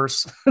less and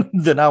worse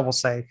than I will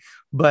say.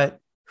 But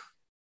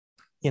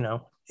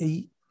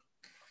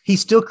he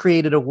still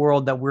created a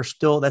world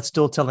that's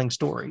still telling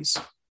stories.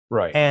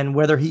 Right. And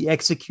whether he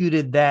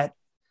executed that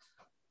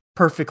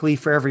perfectly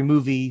for every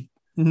movie,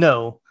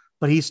 no,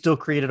 but he still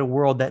created a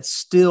world that's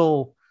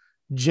still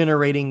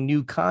generating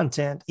new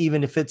content,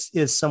 even if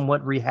is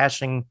somewhat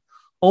rehashing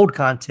old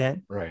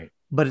content, Right.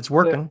 but it's There,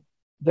 working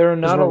there are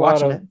because not a we're lot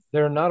watching of it.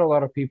 there are not a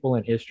lot of people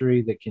in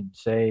history that can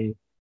say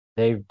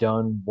they've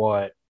done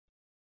what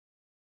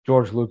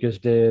George Lucas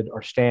did,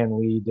 or Stan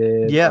Lee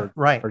did, Yeah,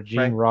 right, or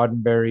Gene right.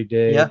 Roddenberry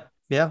Yeah,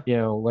 did.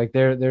 yeah, Like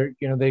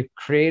they've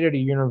created a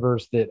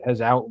universe that has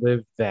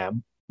outlived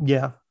them.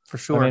 yeah, for I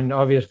sure. mean,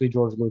 obviously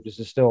George Lucas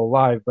is still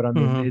alive, but I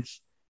mean Hmm.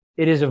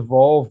 it has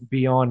evolved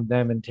beyond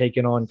them and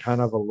taken on kind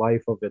of a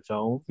life of its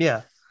own.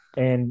 Yeah.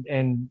 And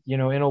in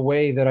a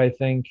way that I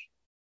think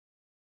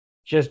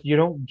just you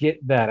don't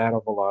get that out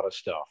of a lot of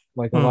stuff.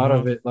 Like a lot Hmm.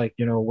 of it, like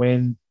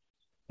when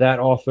that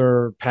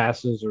author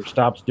passes or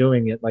stops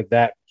doing it, like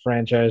that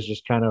franchise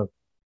just kind of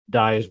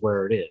dies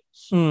where it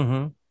is.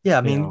 Hmm. Yeah,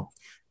 I You mean, know,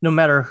 no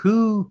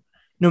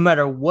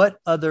matter what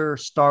other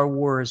Star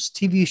Wars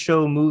TV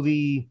show,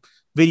 movie,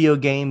 video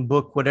game,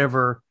 book,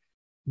 whatever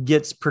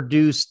gets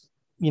produced,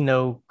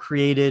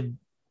 created,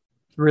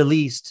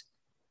 released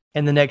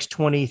in the next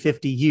 20,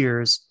 50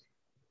 years,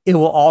 it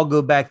will all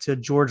go back to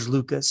George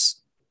Lucas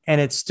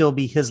and it still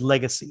be his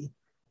legacy.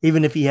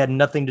 even if he had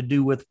nothing to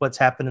do with what's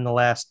happened in the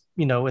last,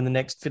 in the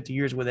next 50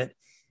 years with it,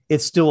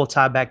 it's still a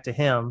tie back to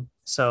him.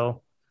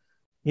 So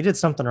he did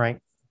something right.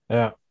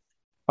 Yeah.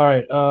 All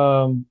right.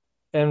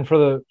 And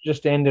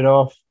just to end it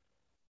off,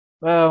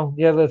 well,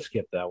 yeah, let's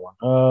skip that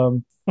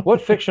one.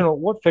 What fictional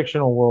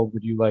world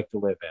would you like to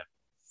live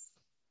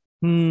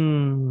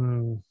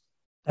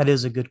That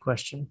is a good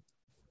question.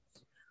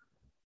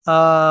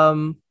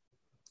 Fictional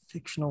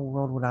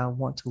world would I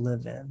want to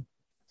live in?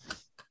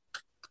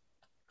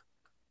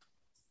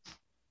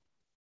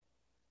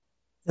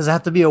 Does it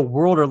have to be a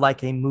world or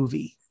like a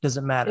movie? Does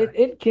it matter?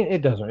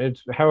 It doesn't.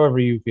 It's however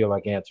you feel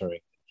like answering.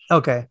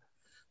 Okay.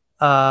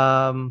 It's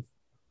gonna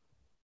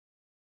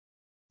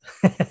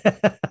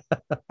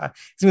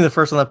be the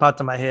first one that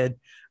popped in my head.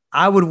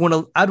 I'd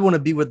want to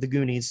be with the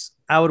Goonies.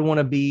 I would want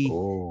to be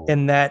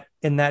in that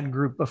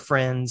group of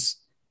friends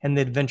and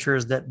the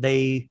adventures that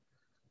they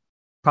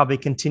probably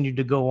continued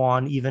to go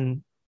on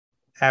even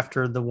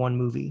after the one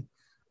movie.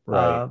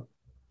 Right.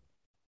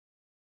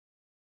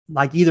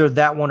 Like either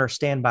that one or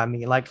Stand By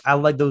Me. Like I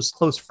like those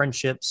close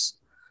friendships.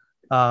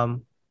 Yeah.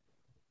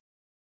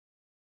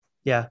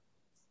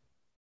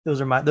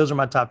 Those are my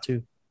top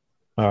two.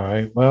 All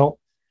right. Well,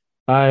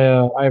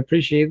 I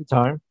appreciate the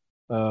time.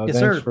 Yes,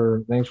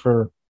 sir. Thanks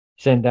for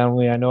sitting down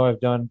with me. I know I've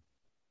done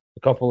a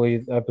couple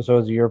of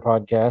episodes of your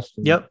podcast.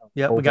 Yep.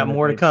 We got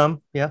more to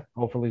come. Yeah.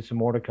 Hopefully some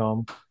more to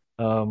come.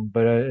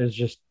 But it's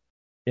just,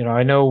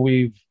 I know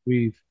we've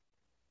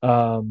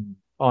on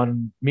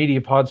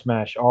Media Pod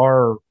Smash,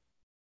 our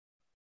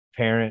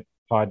parent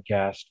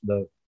podcast,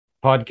 the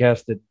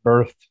podcast that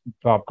birthed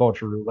Pop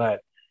Culture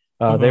Roulette.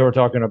 They were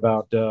talking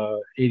about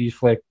 80s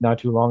flick not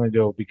too long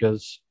ago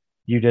because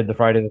you did the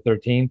Friday the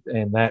 13th,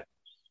 and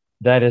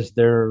that is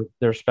their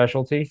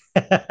specialty.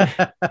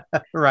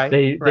 Right.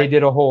 They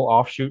did a whole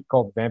offshoot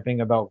called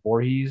Vamping About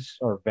Voorhees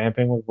or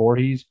Vamping with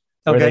Voorhees,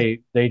 where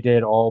they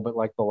did all but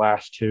like the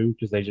last two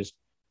because they just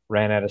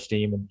ran out of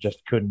steam and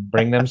just couldn't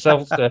bring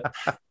themselves to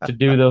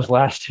do those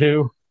last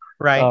two.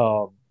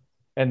 Right.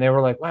 And they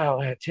were like,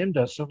 wow, Tim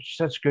does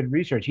such good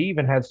research. He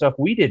even had stuff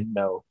we didn't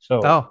know.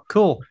 So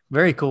cool.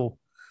 Very cool.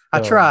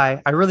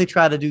 I really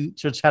try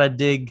to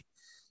dig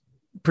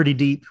pretty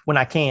deep when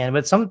I can,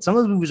 but some of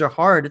the movies are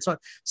hard. It's like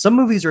some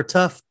movies are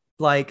tough.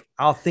 Like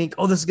I'll think,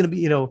 this is going to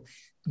be,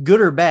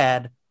 good or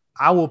bad.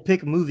 I will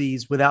pick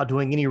movies without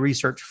doing any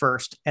research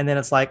first. And then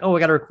it's like, I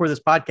got to record this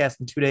podcast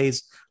in 2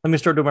 days. Let me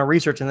start doing my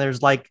research. And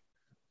there's like,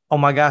 oh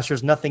my gosh,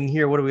 there's nothing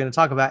here. What are we going to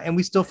talk about? And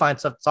we still find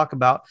stuff to talk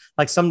about.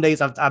 Like some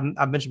days I've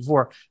mentioned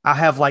before, I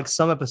have like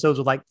some episodes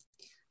with like,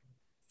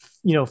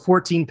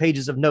 14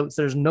 pages of notes.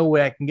 There's no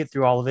way I can get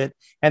through all of it.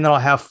 And then I'll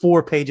have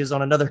 4 pages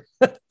on another,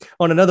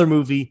 on another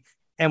movie.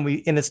 And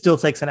it still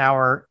takes an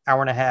hour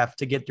and a half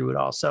to get through it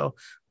all. So,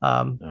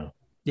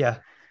 yeah,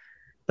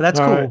 but that's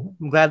cool.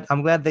 Right.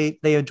 I'm glad they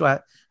enjoy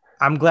it.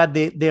 I'm glad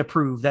they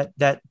approve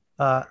that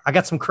I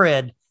got some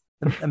cred.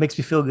 That makes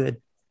me feel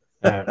good.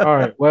 All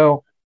right.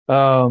 Well,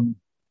 I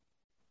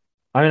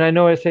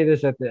know I say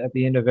this at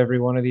the end of every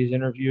one of these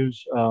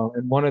interviews,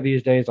 and one of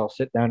these days I'll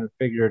sit down and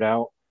figure it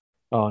out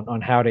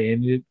on how to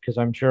end it, because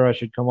I'm sure I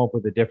should come up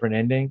with a different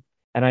ending.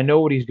 And I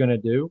know what he's going to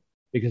do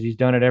because he's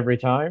done it every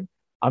time.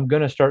 I'm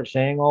going to start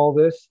saying all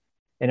this.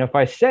 And if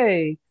I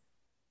say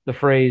the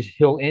phrase,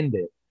 he'll end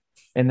it,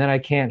 and then I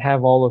can't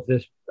have all of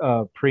this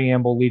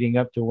preamble leading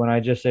up to when I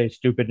just say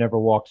stupid never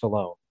walks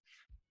alone.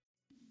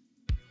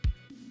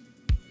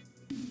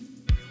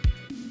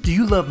 Do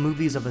you love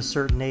movies of a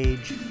certain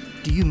age?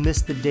 Do you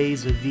miss the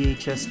days of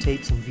VHS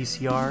tapes and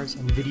VCRs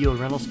and video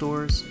rental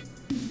stores?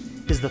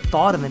 Does the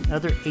thought of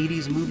another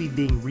 80s movie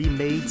being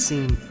remade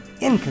seem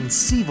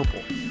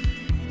inconceivable?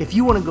 If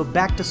you want to go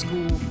back to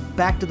school,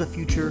 back to the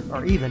future,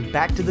 or even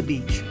back to the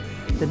beach,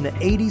 then the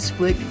 80s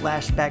Flick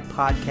Flashback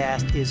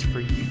Podcast is for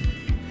you.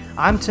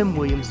 I'm Tim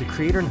Williams, the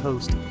creator and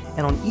host,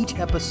 and on each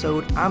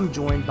episode, I'm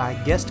joined by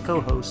a guest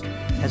co-host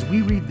as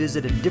we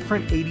revisit a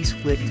different 80s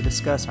flick to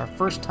discuss our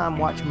first-time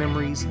watch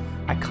memories,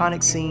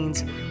 iconic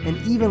scenes, and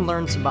even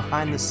learn some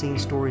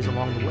behind-the-scenes stories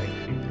along the way.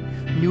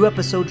 New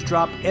episodes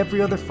drop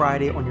every other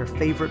Friday on your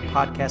favorite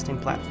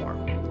podcasting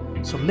platform.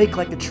 So make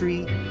like a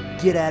tree,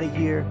 get out of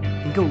here,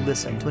 and go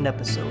listen to an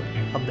episode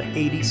of the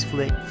 80s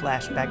Flick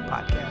Flashback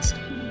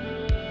Podcast.